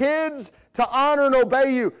get kids to honor and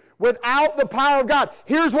obey you without the power of God.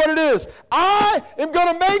 Here's what it is. I am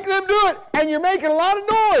going to make them do it, and you're making a lot of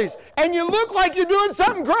noise, and you look like you're doing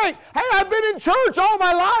something great. Hey, I've been in church all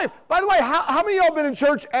my life. By the way, how many of y'all been in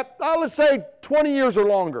church at, let's say, 20 years or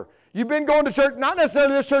longer? You've been going to church, not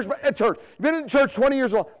necessarily this church, but at church. You've been in church 20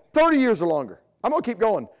 years or longer, 30 years or longer. I'm going to keep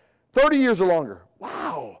going. 30 years or longer.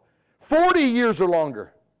 Wow. 40 years or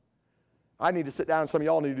longer. I need to sit down and some of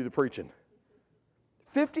y'all need to do the preaching.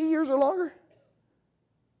 50 years or longer?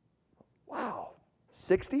 Wow.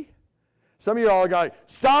 60? Some of y'all are going,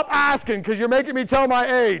 stop asking because you're making me tell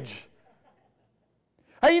my age.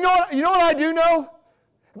 Hey, you know what I do know?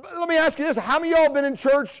 Let me ask you this. How many of y'all have been in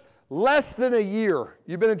church less than a year?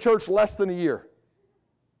 You've been in church less than a year.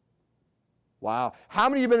 Wow. How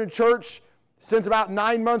many of you have been in church since about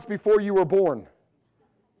 9 months before you were born?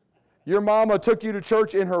 Your mama took you to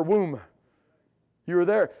church in her womb. You were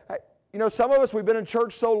there. You know, some of us, we've been in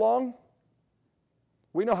church so long,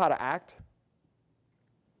 we know how to act.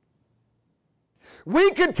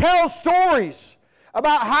 We could tell stories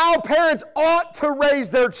about how parents ought to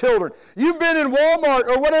raise their children. You've been in Walmart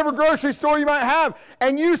or whatever grocery store you might have,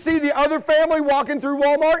 and you see the other family walking through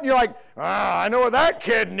Walmart, and you're like, I know what that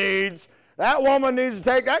kid needs. That woman needs to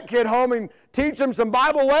take that kid home and teach him some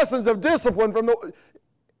Bible lessons of discipline from the...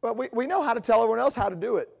 Well, we know how to tell everyone else how to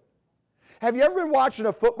do it. Have you ever been watching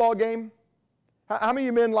a football game? How many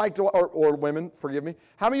of you men like to, or women, forgive me,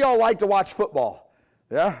 how many of y'all like to watch football?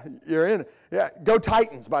 Yeah, you're in. Yeah, go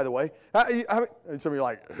Titans, by the way. And some of you are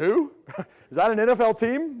like, who? Is that an NFL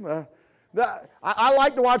team? I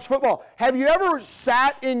like to watch football. Have you ever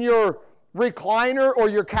sat in your recliner or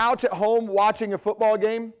your couch at home watching a football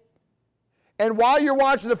game? And while you're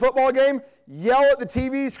watching the football game, yell at the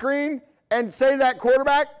TV screen and say to that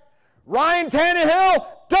quarterback, Ryan Tannehill,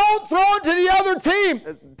 don't throw it to the other team.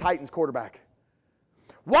 That's the Titans quarterback.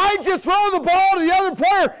 Why'd you throw the ball to the other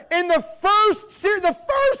player in the first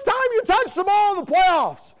time you touched the ball in the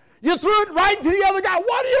playoffs? You threw it right to the other guy.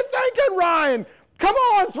 What are you thinking, Ryan? Come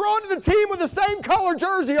on, throw it to the team with the same color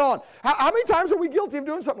jersey on. How many times are we guilty of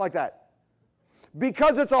doing something like that?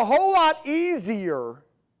 Because it's a whole lot easier.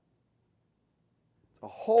 It's a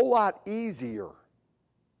whole lot easier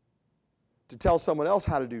to tell someone else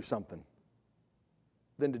how to do something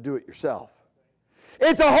than to do it yourself.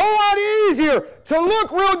 It's a whole lot easier to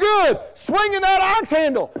look real good, swinging that axe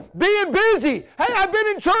handle, being busy. Hey, I've been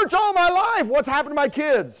in church all my life. What's happened to my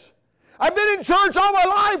kids? I've been in church all my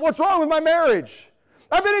life. What's wrong with my marriage?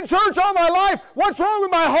 I've been in church all my life. What's wrong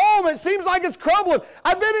with my home? It seems like it's crumbling.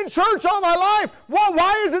 I've been in church all my life. Well,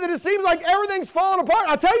 why is it that it seems like everything's falling apart?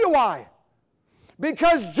 I'll tell you why.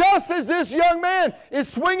 Because just as this young man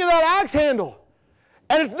is swinging that axe handle,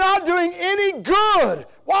 and it's not doing any good.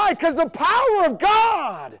 Why? Because the power of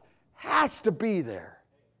God has to be there.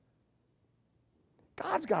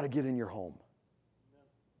 God's got to get in your home.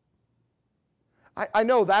 I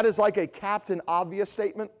know that is like a Captain Obvious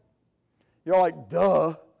statement. You're like,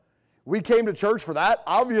 duh. We came to church for that.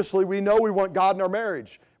 Obviously, we know we want God in our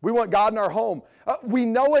marriage. We want God in our home. We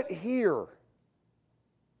know it here.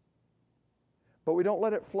 But we don't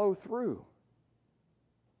let it flow through.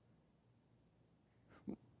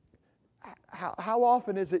 How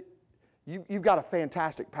often is it, you've got a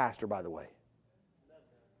fantastic pastor, by the way.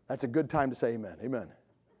 That's a good time to say amen. Amen.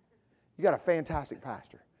 You got a fantastic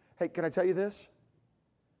pastor. Hey, can I tell you this?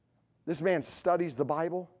 This man studies the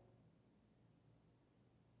Bible.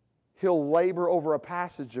 He'll labor over a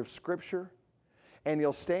passage of Scripture, and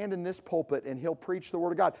he'll stand in this pulpit and he'll preach the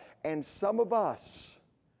Word of God. And some of us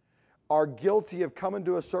are guilty of coming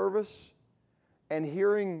to a service and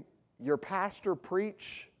hearing your pastor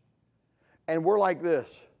preach, and we're like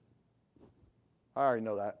this. I already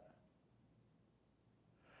know that.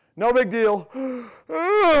 No big deal.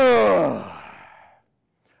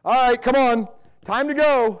 All right, come on. Time to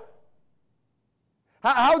go.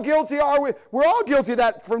 How guilty are we? We're all guilty of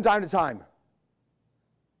that from time to time.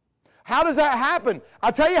 How does that happen?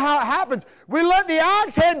 I'll tell you how it happens. We let the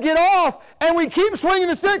axe head get off and we keep swinging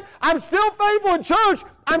the stick. I'm still faithful in church.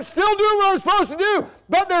 I'm still doing what I'm supposed to do.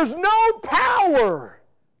 But there's no power.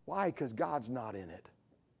 Why? Because God's not in it.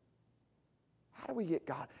 How do we get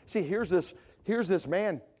God? See, here's this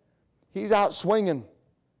man. He's out swinging.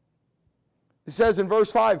 It says in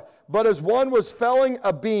verse 5, but as one was felling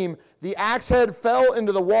a beam, the axe head fell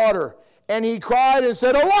into the water. And he cried and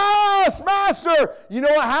said, alas, master! You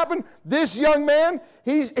know what happened? This young man,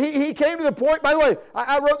 he came to the point, by the way,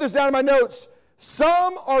 I wrote this down in my notes.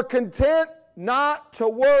 Some are content not to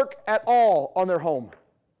work at all on their home.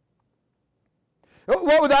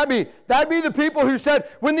 What would that be? That'd be the people who said,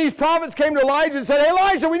 when these prophets came to Elijah and said, hey,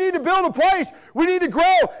 Elijah, we need to build a place. We need to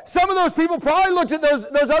grow. Some of those people probably looked at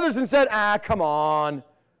those others and said, come on.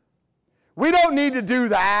 We don't need to do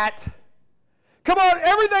that. Come on,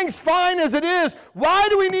 everything's fine as it is. Why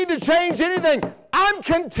do we need to change anything? I'm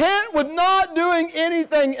content with not doing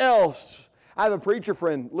anything else. I have a preacher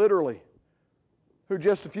friend, literally, who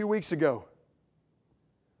just a few weeks ago,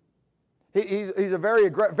 he's a very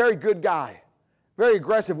good guy, very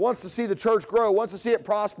aggressive, wants to see the church grow, wants to see it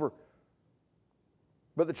prosper.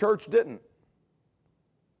 But the church didn't.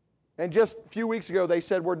 And just a few weeks ago, they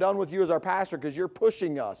said, we're done with you as our pastor because you're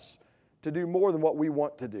pushing us to do more than what we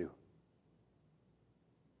want to do.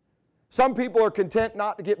 Some people are content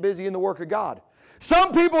not to get busy in the work of God.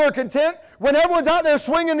 Some people are content when everyone's out there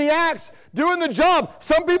swinging the axe, doing the job.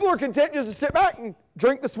 Some people are content just to sit back and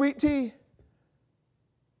drink the sweet tea.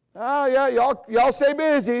 Oh, yeah, y'all stay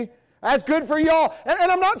busy. That's good for y'all.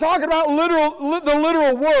 And I'm not talking about the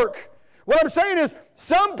literal work. What I'm saying is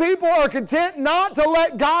some people are content not to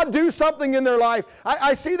let God do something in their life.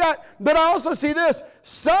 I see that, but I also see this.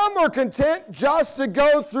 Some are content just to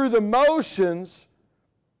go through the motions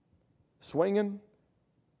swinging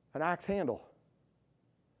an axe handle.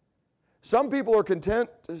 Some people are content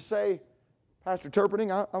to say, Pastor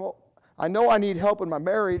Turpinning, I know I need help in my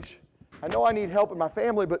marriage. I know I need help in my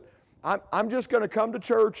family, but I'm just going to come to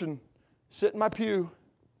church and sit in my pew.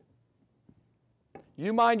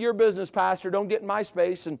 You mind your business, Pastor. Don't get in my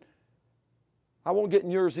space, and I won't get in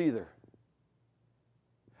yours either.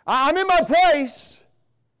 I'm in my place.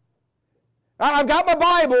 I've got my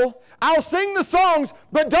Bible. I'll sing the songs,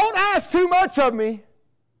 but don't ask too much of me.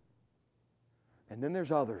 And then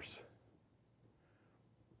there's others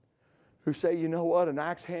who say, you know what? An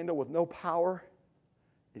axe handle with no power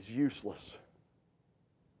is useless.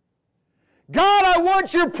 God, I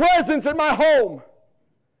want your presence in my home.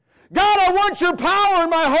 God, I want your power in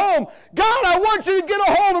my home. God, I want you to get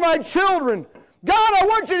a hold of my children. God, I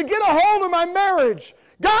want you to get a hold of my marriage.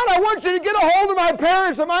 God, I want you to get a hold of my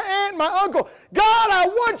parents and my aunt and my uncle. God, I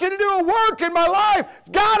want you to do a work in my life.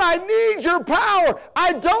 God, I need your power.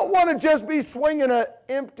 I don't want to just be swinging an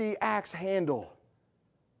empty axe handle,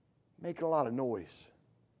 making a lot of noise.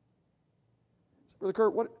 Brother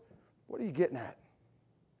Kurt, what are you getting at?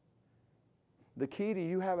 The key to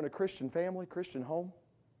you having a Christian family, Christian home,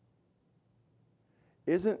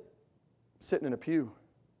 isn't sitting in a pew.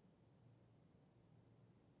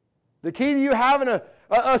 The key to you having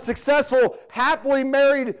a successful, happily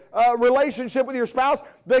married relationship with your spouse,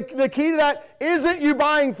 the key to that isn't you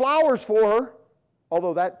buying flowers for her,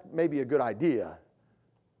 although that may be a good idea.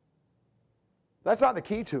 That's not the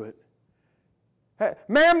key to it. Hey,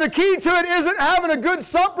 ma'am, the key to it isn't having a good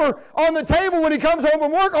supper on the table when he comes home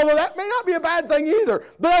from work, although that may not be a bad thing either.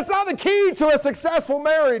 But that's not the key to a successful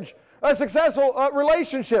marriage, a successful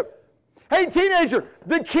relationship. Hey, teenager,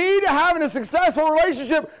 the key to having a successful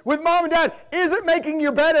relationship with mom and dad isn't making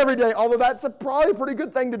your bed every day, although that's probably a pretty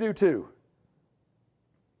good thing to do too.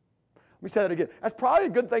 Let me say that again. That's probably a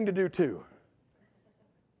good thing to do too.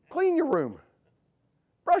 Clean your room.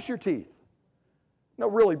 Brush your teeth. No,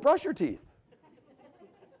 really, brush your teeth.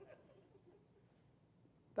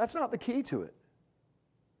 That's not the key to it.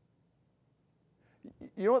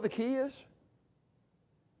 You know what the key is?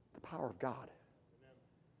 The power of God.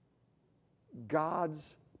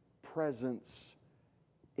 God's presence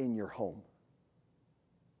in your home.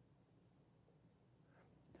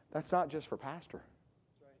 That's not just for pastor.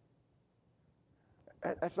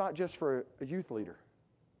 That's not just for a youth leader.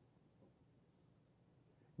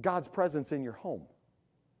 God's presence in your home.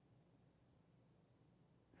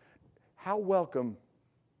 How welcome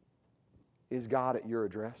is God at your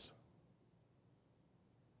address?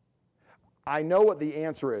 I know what the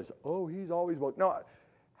answer is. Oh, He's always welcome. No,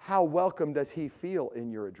 how welcome does He feel in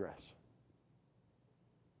your address?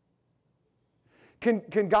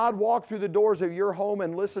 Can God walk through the doors of your home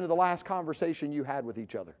and listen to the last conversation you had with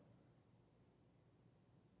each other?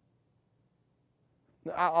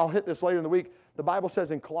 I'll hit this later in the week. The Bible says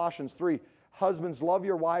in Colossians 3, husbands, love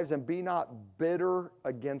your wives and be not bitter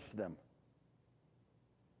against them.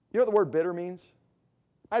 You know what the word bitter means?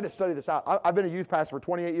 I had to study this out. I've been a youth pastor for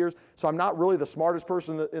 28 years, so I'm not really the smartest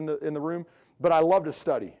person in the room, but I love to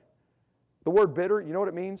study. The word bitter, you know what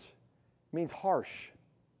it means? It means harsh.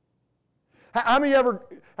 How many ever,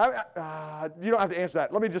 you don't have to answer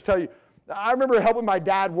that. Let me just tell you. I remember helping my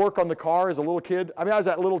dad work on the car as a little kid. I was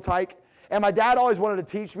that little tyke. And my dad always wanted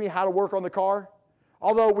to teach me how to work on the car,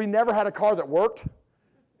 although we never had a car that worked.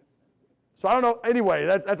 So I don't know. Anyway,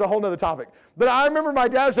 that's a whole other topic. But I remember my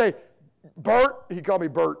dad say, Bert, he called me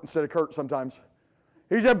Bert instead of Kurt sometimes.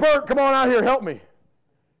 He said, Bert, come on out here, help me.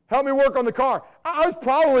 Help me work on the car. I was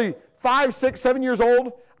probably 5, 6, 7 years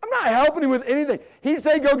old. I'm not helping him with anything. He'd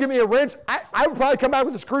say, go give me a wrench. I would probably come back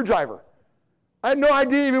with a screwdriver. I had no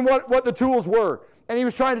idea even what the tools were. And he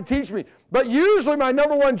was trying to teach me. But usually my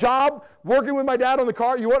number one job, working with my dad on the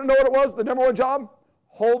car, you want to know what it was? The number one job?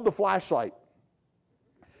 Hold the flashlight.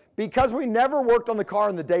 Because we never worked on the car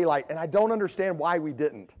in the daylight, and I don't understand why we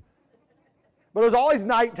didn't. But it was always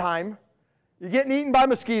nighttime. You're getting eaten by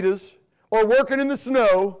mosquitoes or working in the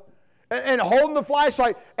snow and holding the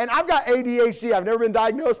flashlight. And I've got ADHD. I've never been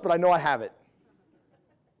diagnosed, but I know I have it.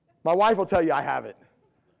 My wife will tell you I have it.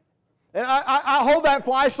 And I hold that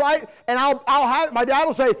flashlight, and I'll have my dad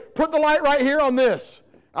will say, put the light right here on this.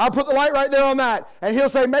 I'll put the light right there on that. And he'll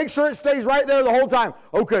say, make sure it stays right there the whole time.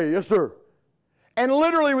 Okay, yes, sir. And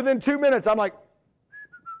literally within 2 minutes, I'm like,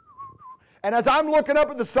 and as I'm looking up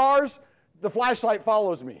at the stars, the flashlight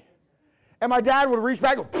follows me. And my dad would reach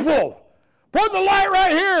back and go, whoa, put the light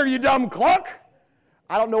right here, you dumb cluck.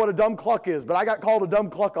 I don't know what a dumb cluck is, but I got called a dumb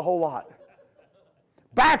cluck a whole lot.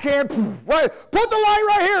 Backhand, right, put the light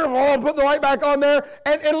right here. Oh, put the light back on there.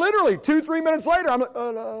 And literally 2-3 minutes later, I'm like, la,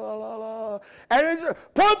 la, la, la. And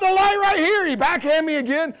put the light right here. He backhand me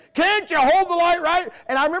again. Can't you hold the light right?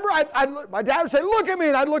 And I remember my dad would say, look at me.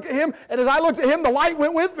 And I'd look at him. And as I looked at him, the light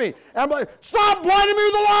went with me. And I'm like, stop blinding me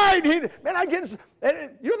with the light.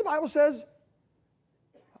 And you know what the Bible says?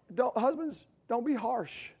 Husbands, don't be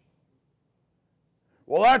harsh.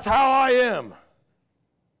 Well, that's how I am.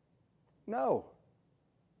 No.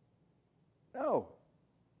 No.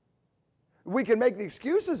 We can make the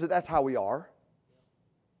excuses that that's how we are,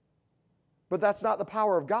 but that's not the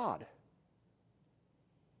power of God.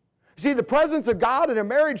 See, the presence of God in a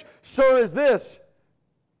marriage, sir, is this.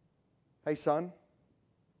 Hey, son,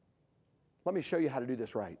 let me show you how to do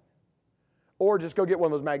this right. Or just go get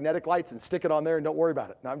one of those magnetic lights and stick it on there and don't worry about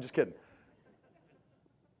it. No, I'm just kidding.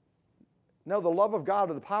 No, the love of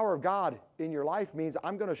God or the power of God in your life means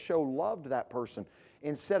I'm going to show love to that person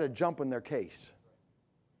instead of jumping their case.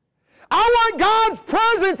 I want God's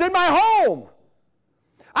presence in my home.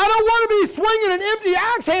 I don't want to be swinging an empty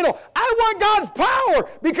axe handle. I want God's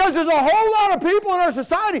power because there's a whole lot of people in our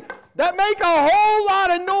society that make a whole lot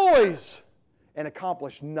of noise and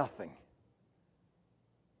accomplish nothing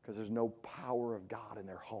because there's no power of God in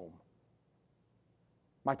their home.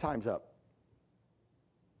 My time's up.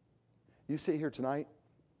 You sit here tonight,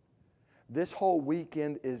 this whole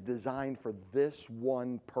weekend is designed for this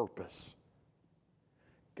one purpose.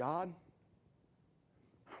 God,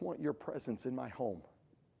 I want your presence in my home.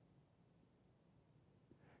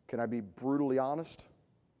 Can I be brutally honest?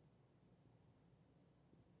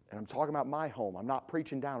 And I'm talking about my home. I'm not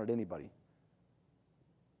preaching down at anybody.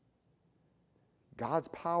 God's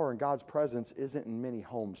power and God's presence isn't in many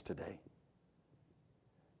homes today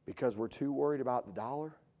because we're too worried about the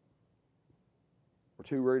dollar.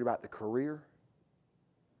 We're too worried about the career.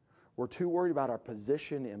 We're too worried about our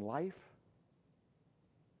position in life.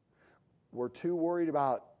 We're too worried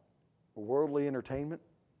about worldly entertainment.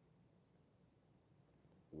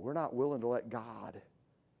 We're not willing to let God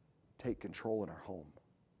take control in our home.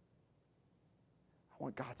 I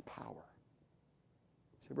want God's power.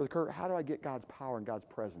 Say, Brother Kurt, how do I get God's power and God's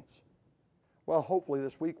presence? Well, hopefully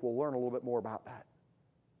this week we'll learn a little bit more about that.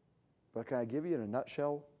 But can I give you in a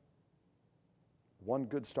nutshell one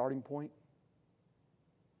good starting point?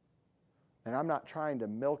 And I'm not trying to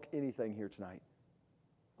milk anything here tonight.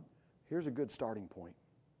 Here's a good starting point.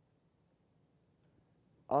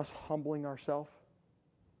 Us humbling ourselves,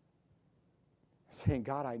 saying,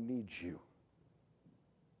 God, I need you.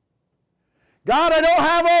 God, I don't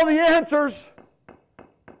have all the answers.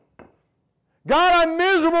 God, I'm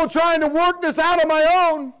miserable trying to work this out on my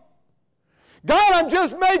own. God, I'm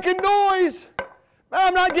just making noise.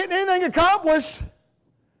 I'm not getting anything accomplished.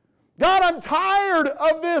 God, I'm tired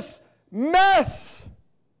of this mess.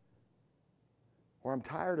 Or I'm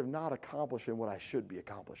tired of not accomplishing what I should be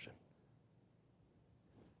accomplishing.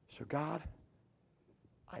 So God,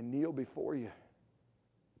 I kneel before you.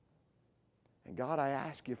 And God, I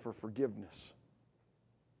ask you for forgiveness.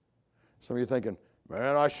 Some of you are thinking,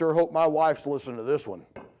 man, I sure hope my wife's listening to this one.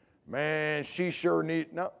 Man, she sure needs...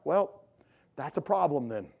 No, well, that's a problem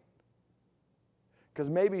then. Because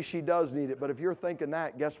maybe she does need it, but if you're thinking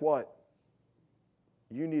that, guess what?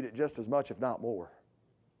 You need it just as much, if not more.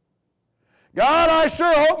 God, I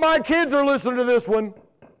sure hope my kids are listening to this one.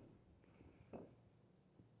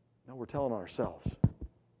 No, we're telling ourselves.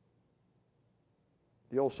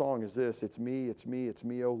 The old song is this: it's me, it's me, it's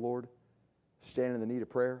me, oh Lord, standing in the need of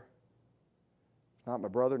prayer. It's not my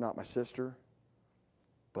brother, not my sister,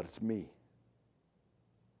 but it's me.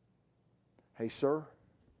 Hey, sir,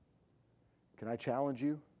 can I challenge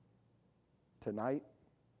you tonight?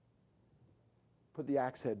 Put the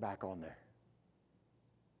axe head back on there.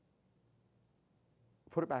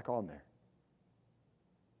 Put it back on there.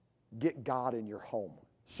 Get God in your home.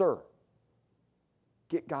 Sir,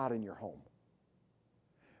 get God in your home.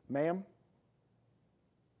 Ma'am,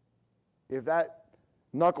 if that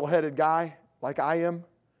knuckle-headed guy like I am,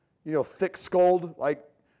 thick-skulled, like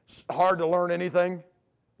hard to learn anything,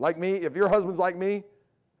 like me, if your husband's like me,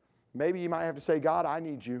 maybe you might have to say, God, I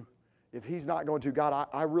need you. If he's not going to, God,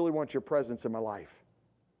 I really want your presence in my life.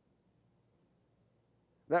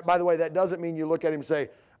 That, by the way, that doesn't mean you look at him and say,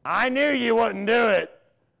 I knew you wouldn't do it.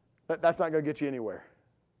 That's not going to get you anywhere.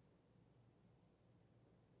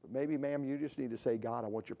 But maybe, ma'am, you just need to say, God, I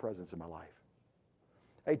want your presence in my life.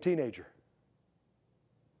 Hey, teenager,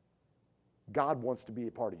 God wants to be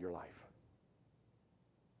a part of your life.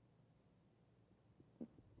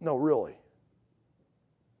 No, really.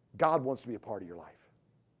 God wants to be a part of your life.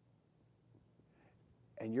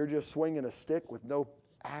 And you're just swinging a stick with no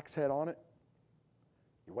axe head on it,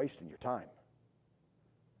 you're wasting your time.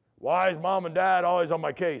 Why is mom and dad always on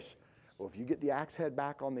my case? Well, if you get the axe head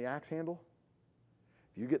back on the axe handle,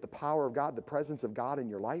 if you get the power of God, the presence of God in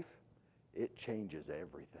your life, it changes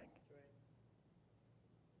everything.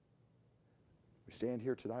 We stand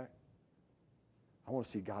here tonight. I want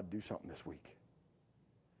to see God do something this week.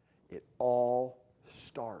 It all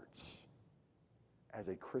starts as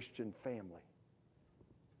a Christian family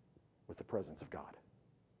with the presence of God.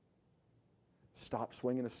 Stop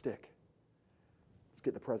swinging a stick. Let's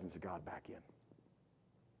get the presence of God back in.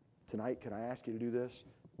 Tonight, can I ask you to do this?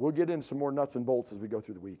 We'll get into some more nuts and bolts as we go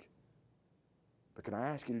through the week. But can I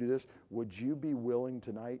ask you to do this? Would you be willing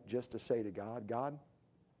tonight just to say to God, God,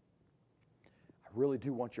 I really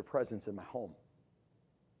do want your presence in my home.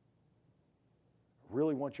 I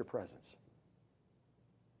really want your presence.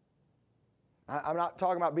 I'm not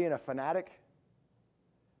talking about being a fanatic.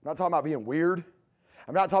 I'm not talking about being weird.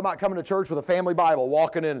 I'm not talking about coming to church with a family Bible,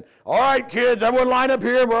 walking in, all right, kids, everyone line up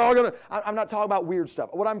here, and we're all going to... I'm not talking about weird stuff.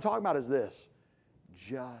 What I'm talking about is this: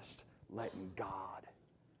 just letting God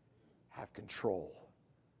have control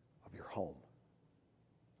of your home.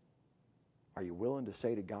 Are you willing to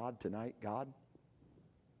say to God tonight, God,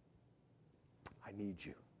 I need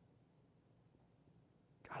you.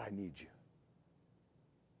 God, I need you.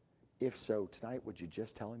 If so, tonight, would you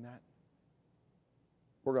just tell him that?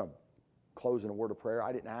 We're going to close in a word of prayer.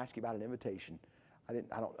 I didn't ask you about an invitation. I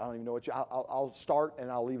don't even know what you... I'll start and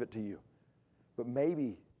I'll leave it to you. But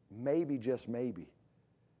maybe, just maybe,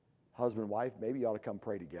 husband and wife, maybe you ought to come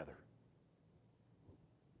pray together.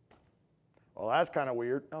 Well, that's kind of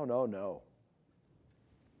weird. No.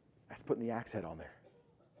 That's putting the axe head on there.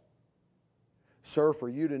 Sir, for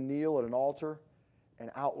you to kneel at an altar and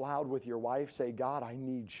out loud with your wife say, God, I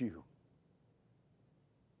need you.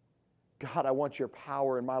 God, I want your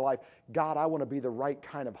power in my life. God, I want to be the right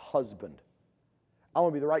kind of husband. I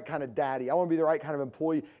want to be the right kind of daddy. I want to be the right kind of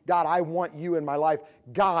employee. God, I want you in my life.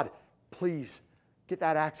 God, please get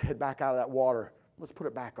that axe head back out of that water. Let's put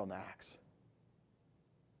it back on the axe.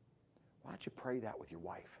 Why don't you pray that with your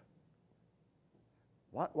wife?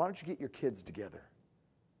 Why don't you get your kids together?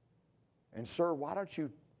 And sir, why don't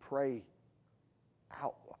you pray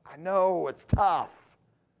out? I know it's tough.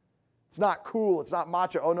 It's not cool. It's not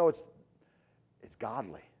macho. Oh no, it's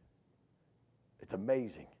godly. It's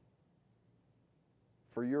amazing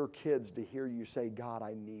for your kids to hear you say, God,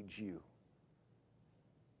 I need you.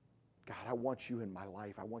 God, I want you in my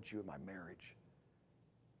life. I want you in my marriage.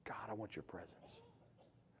 God, I want your presence.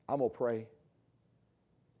 I'm going to pray.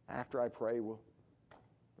 After I pray, Brother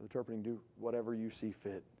Turpin, do whatever you see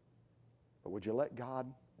fit. But would you let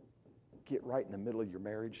God get right in the middle of your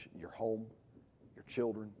marriage, your home, your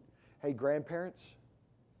children? Hey, grandparents,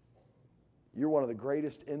 you're one of the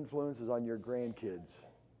greatest influences on your grandkids.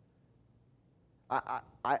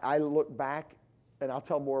 I look back, and I'll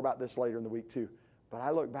tell more about this later in the week too, but I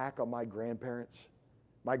look back on my grandparents,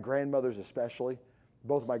 my grandmothers especially.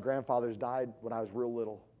 Both of my grandfathers died when I was real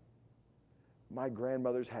little. My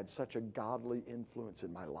grandmothers had such a godly influence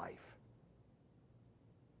in my life.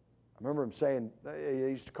 I remember him saying, he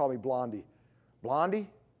used to call me Blondie. Blondie,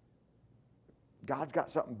 God's got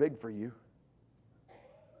something big for you. I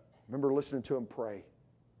remember listening to him pray.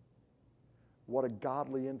 What a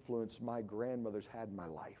godly influence my grandmothers had in my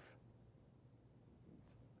life.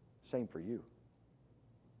 Same for you.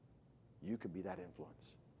 You can be that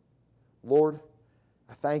influence. Lord,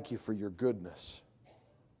 I thank you for your goodness.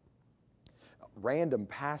 A random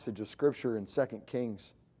passage of Scripture in 2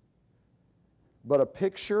 Kings, but a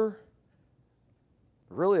picture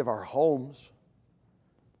really of our homes,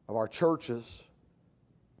 of our churches,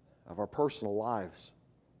 of our personal lives.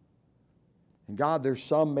 And God, there's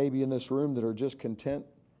some maybe in this room that are just content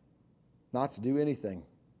not to do anything.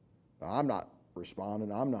 I'm not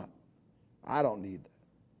responding. I don't need that.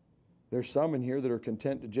 There's some in here that are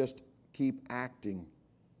content to just keep acting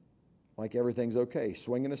like everything's okay,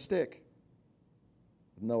 swinging a stick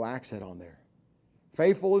with no axe head on there.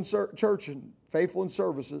 Faithful in church and faithful in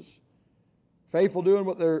services, faithful doing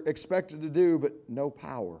what they're expected to do, but no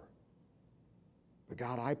power. But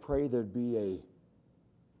God, I pray there'd be a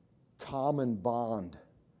common bond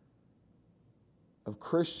of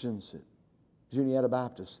Christians at Juniata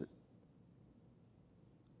Baptist that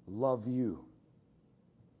love you,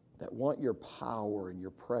 that want your power and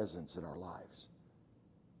your presence in our lives.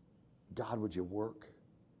 God, would you work?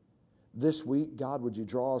 This week, God, would you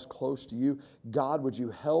draw us close to you? God, would you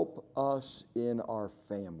help us in our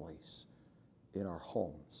families, in our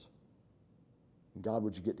homes? And God,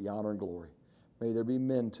 would you get the honor and glory? May there be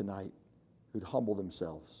men tonight who'd humble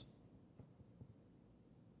themselves,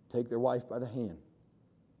 take their wife by the hand,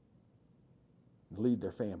 and lead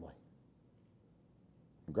their family,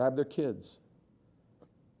 and grab their kids,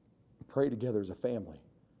 and pray together as a family.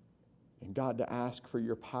 And God, to ask for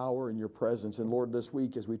your power and your presence. And Lord, this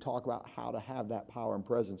week as we talk about how to have that power and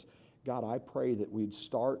presence, God, I pray that we'd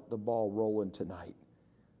start the ball rolling tonight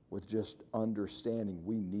with just understanding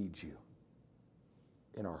we need you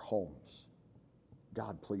in our homes.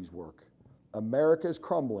 God, please work. America is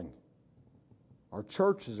crumbling. Our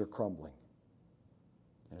churches are crumbling.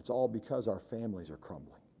 And it's all because our families are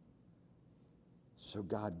crumbling. So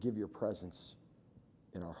God, give your presence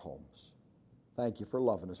in our homes. Thank you for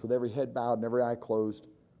loving us. With every head bowed and every eye closed,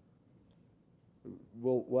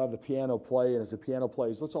 we'll have the piano play. And as the piano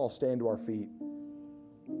plays, let's all stand to our feet.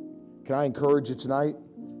 Can I encourage you tonight?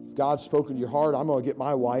 If God's spoken to your heart, I'm going to get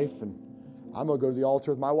my wife and I'm going to go to the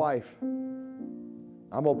altar with my wife.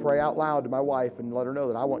 I'm going to pray out loud to my wife and let her know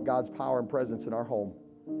that I want God's power and presence in our home.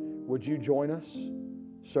 Would you join us,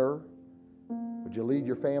 sir? Would you lead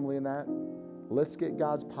your family in that? Let's get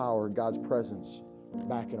God's power and God's presence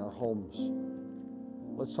back in our homes.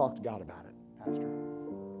 Let's talk to God about it, Pastor.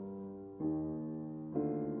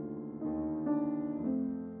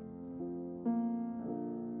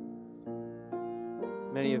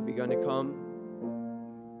 Many have begun to come.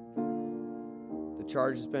 The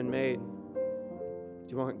charge has been made. Do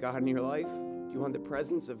you want God in your life? Do you want the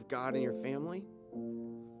presence of God in your family?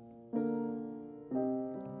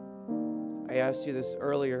 I asked you this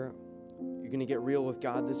earlier. You're going to get real with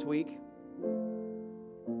God this week?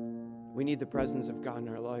 We need the presence of God in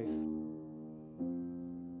our life.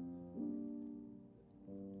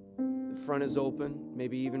 The front is open.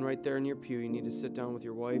 Maybe even right there in your pew, you need to sit down with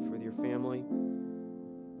your wife, with your family,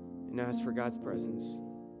 and ask for God's presence.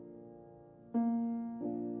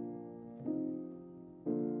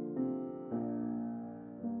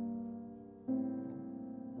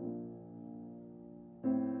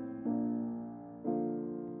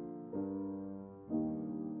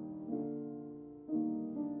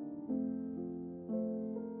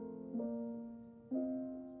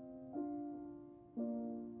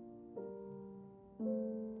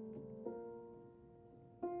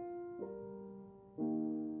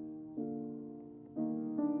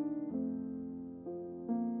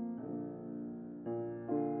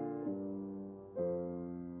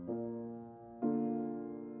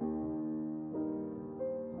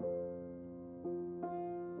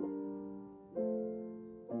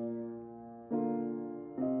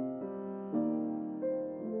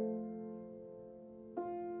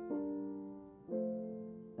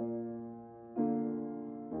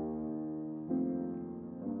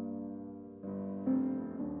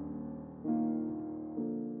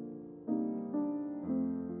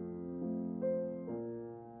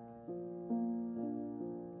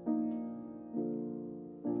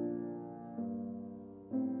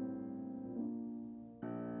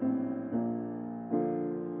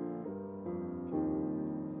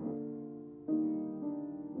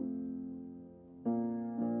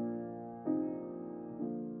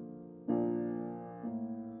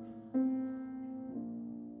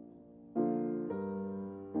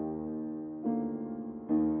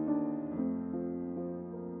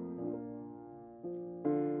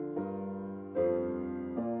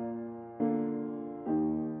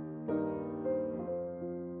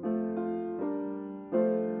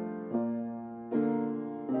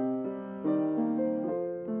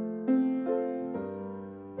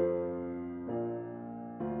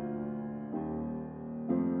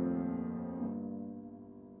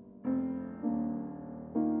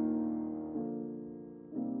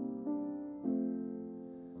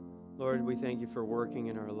 Lord, we thank you for working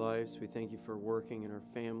in our lives. We thank you for working in our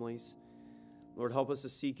families. Lord, help us to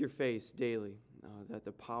seek your face daily, that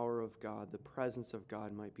the power of God, the presence of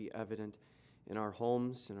God might be evident in our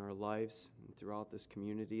homes, in our lives, and throughout this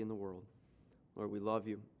community and the world. Lord, we love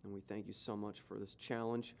you, and we thank you so much for this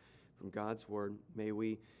challenge from God's word. May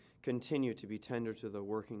we continue to be tender to the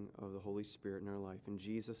working of the Holy Spirit in our life. In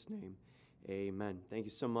Jesus' name, amen. Thank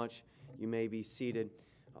you so much. You may be seated.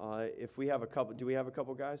 If we have a couple, do we have a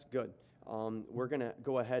couple guys? Good. We're going to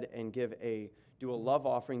go ahead and do a love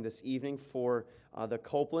offering this evening for the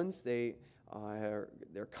Copelands. They're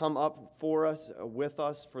come up for us, with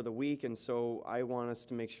us for the week, and so I want us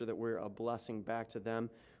to make sure that we're a blessing back to them.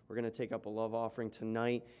 We're going to take up a love offering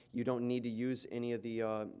tonight. You don't need to use any of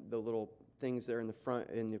the little things there in the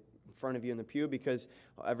front of you in the pew, because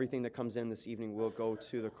everything that comes in this evening will go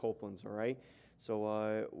to the Copelands. All right.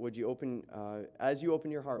 So would you open, as you open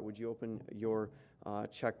your heart, would you open your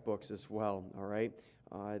checkbooks as well? All right.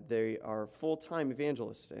 They are full-time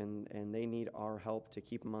evangelists, and they need our help to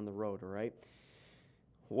keep them on the road. All right.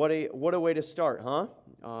 What a way to start,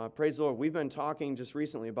 huh? Praise the Lord. We've been talking just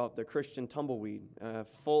recently about the Christian tumbleweed,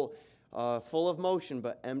 full of motion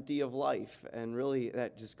but empty of life, and really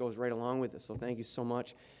that just goes right along with it. So thank you so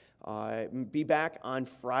much. Be back on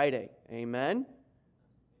Friday. Amen.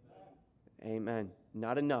 Amen.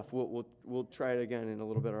 Not enough. We'll try it again in a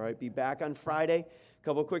little bit. All right. Be back on Friday. A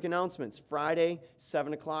couple of quick announcements. Friday,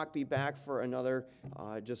 7 o'clock. Be back for another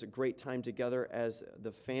just a great time together as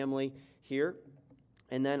the family here.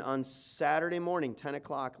 And then on Saturday morning, 10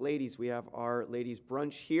 o'clock, ladies, we have our ladies'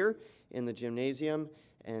 brunch here in the gymnasium.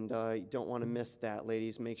 And you don't want to miss that,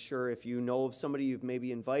 ladies. Make sure if you know of somebody you've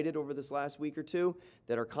maybe invited over this last week or two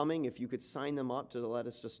that are coming, if you could sign them up to let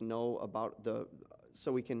us just know about so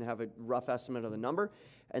we can have a rough estimate of the number.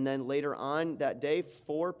 And then later on that day,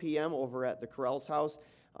 4 p.m. over at the Correll's house,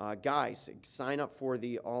 guys, sign up for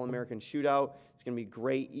the All-American Shootout. It's going to be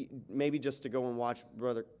great, maybe just to go and watch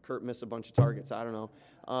Brother Kurt miss a bunch of targets. I don't know.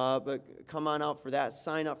 But come on out for that.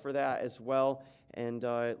 Sign up for that as well. And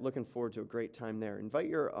looking forward to a great time there. Invite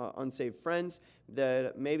your unsaved friends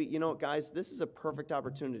that maybe, guys, this is a perfect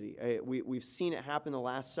opportunity. We've seen it happen the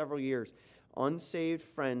last several years. Unsaved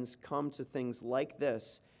friends come to things like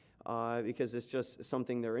this because it's just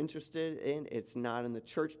something they're interested in. It's not in the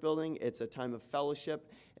church building. It's a time of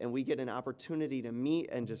fellowship, and we get an opportunity to meet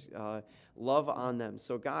and just love on them.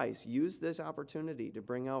 So, guys, use this opportunity to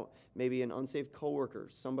bring out maybe an unsaved coworker,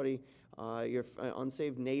 somebody, your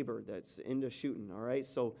unsaved neighbor that's into shooting, all right?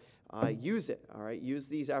 So use it, all right? Use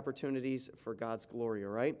these opportunities for God's glory,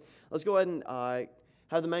 all right? Let's go ahead and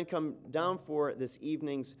have the men come down for this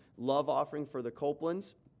evening's love offering for the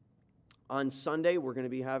Copelands. On Sunday,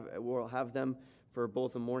 we'll have them for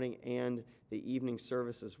both the morning and the evening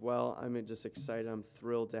service as well. I'm just excited. I'm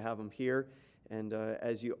thrilled to have them here. And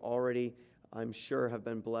as you already, I'm sure, have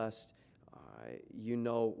been blessed, you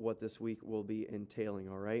know what this week will be entailing,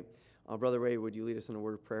 all right? Brother Ray, would you lead us in a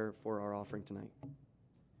word of prayer for our offering tonight?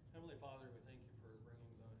 Heavenly Father, we thank you for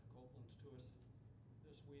bringing the Copelands to us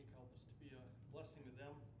this week. Help us to be a blessing to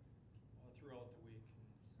them throughout the week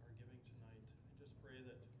and our giving tonight. I just pray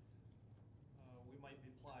that we might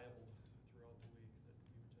be pliable throughout the week, that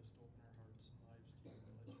we would just open our hearts and lives to you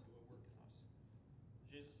and let you do a work in us.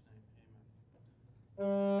 In Jesus' name,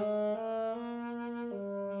 amen.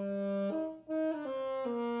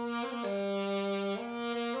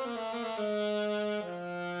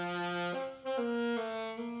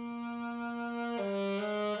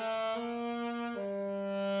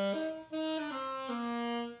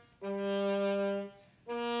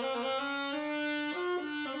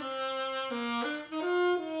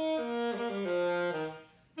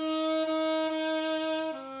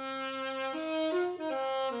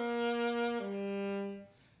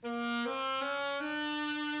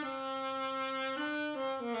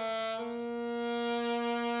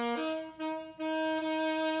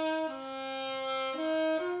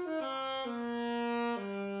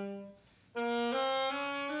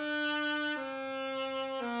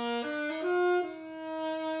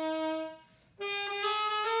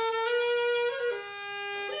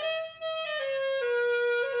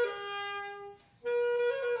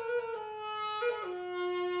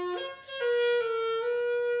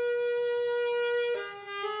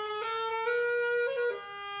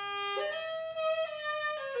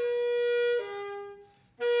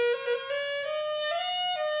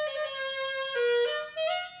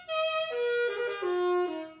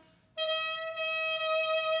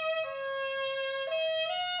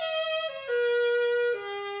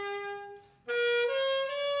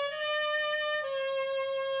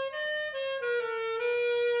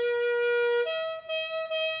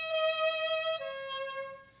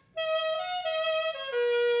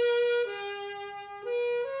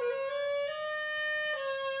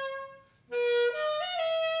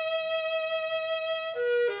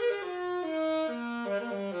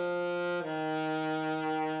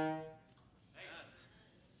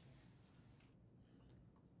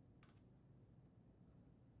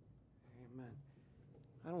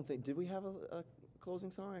 I don't think, did we have a closing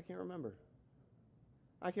song? I can't remember.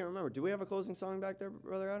 Do we have a closing song back there,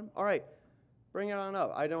 Brother Adam? All right, bring it on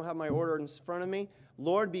up. I don't have my order in front of me.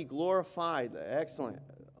 Lord, be glorified. Excellent.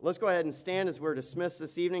 Let's go ahead and stand as we're dismissed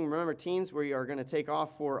this evening. Remember, teens, we are going to take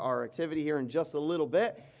off for our activity here in just a little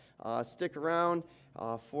bit. Stick around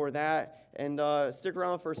for that, and stick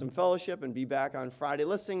around for some fellowship and be back on Friday.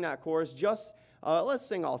 Let's sing that chorus. Let's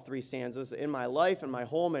sing all three stanzas. In my life, in my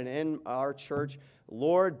home, and in our church,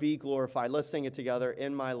 Lord, be glorified. Let's sing it together.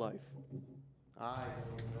 In my life. It's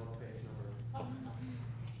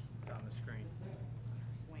on the screen.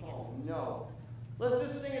 Oh, no. Let's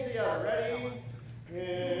just sing it together. Ready?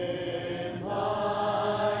 In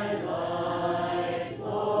my life,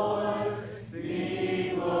 Lord,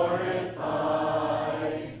 be glorified,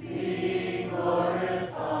 be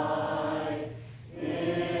glorified.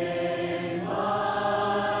 In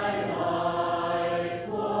my life,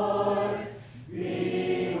 Lord,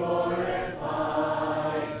 be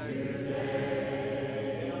glorified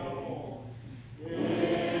today.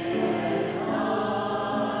 In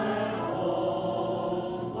our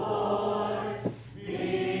home, Lord,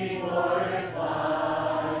 be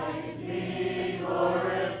glorified, be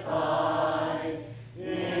glorified.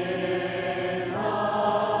 In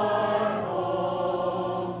our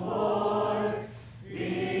home, Lord,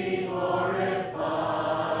 be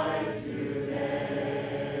glorified today.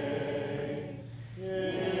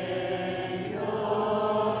 In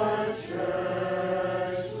your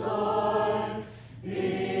church, Lord,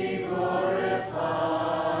 be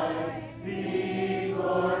glorified, be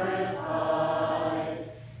glorified.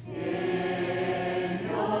 In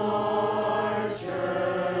your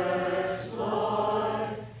church,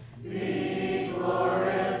 Lord, be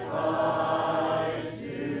glorified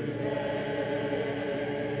today.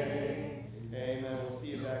 Amen. We'll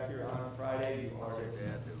see you back here on Friday. You are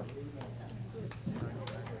dismissed.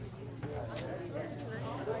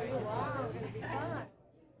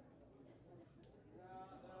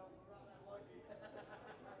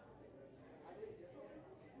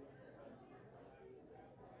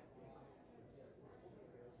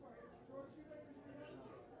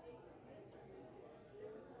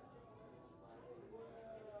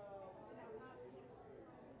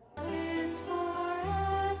 Is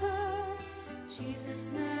forever.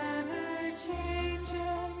 Jesus never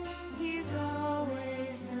changes. He's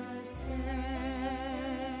always the same.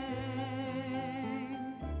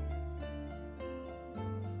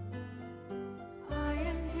 I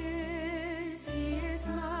am his, he is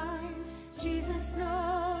mine. Jesus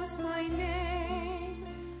knows my name.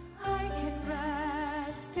 I can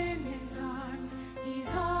rest in his arms.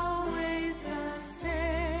 He's always the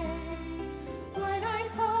same. When I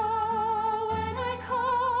fall, when I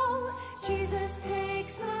call, Jesus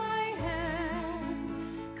takes my hand,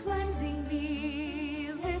 cleansing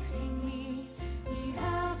me, lifting me. He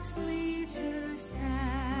helps me to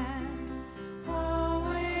stand.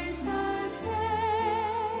 Always the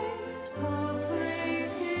same. Oh,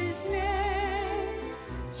 praise his name.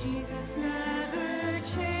 Jesus never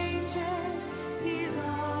changes. He's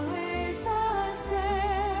always the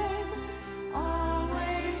same.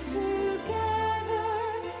 Always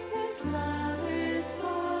together. His love is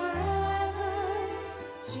forever.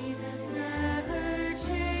 Jesus never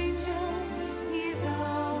changes. He's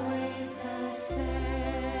always the same.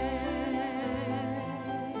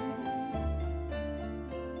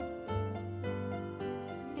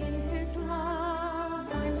 In his love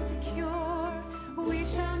I'm secure. We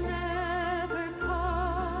shall never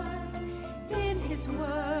part. In his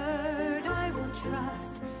word I will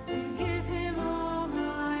trust and give him all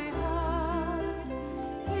my heart.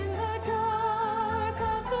 In the dark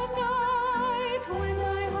of the night, when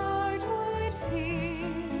my heart would fear,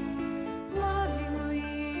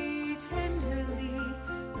 lovingly, tenderly,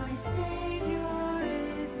 my Savior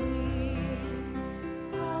is near.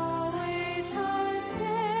 Always the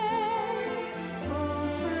same. Oh,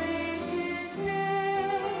 praise his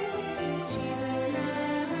name. Jesus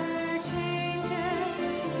never changes.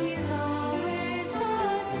 He's always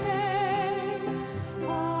the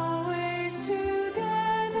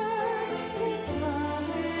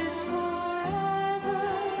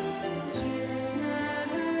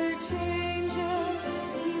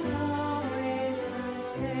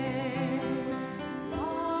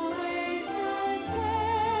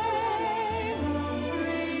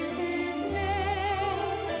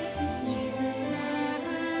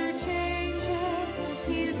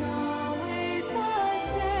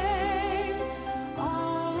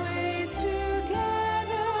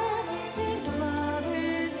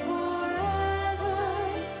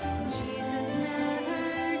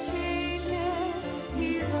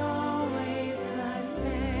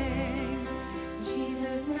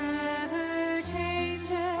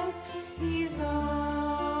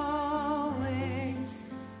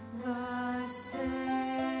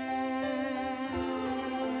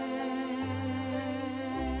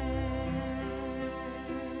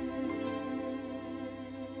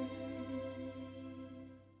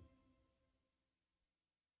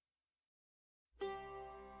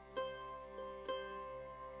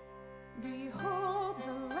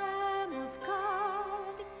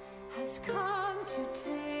to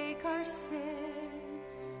take our sin,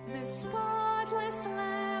 the spotless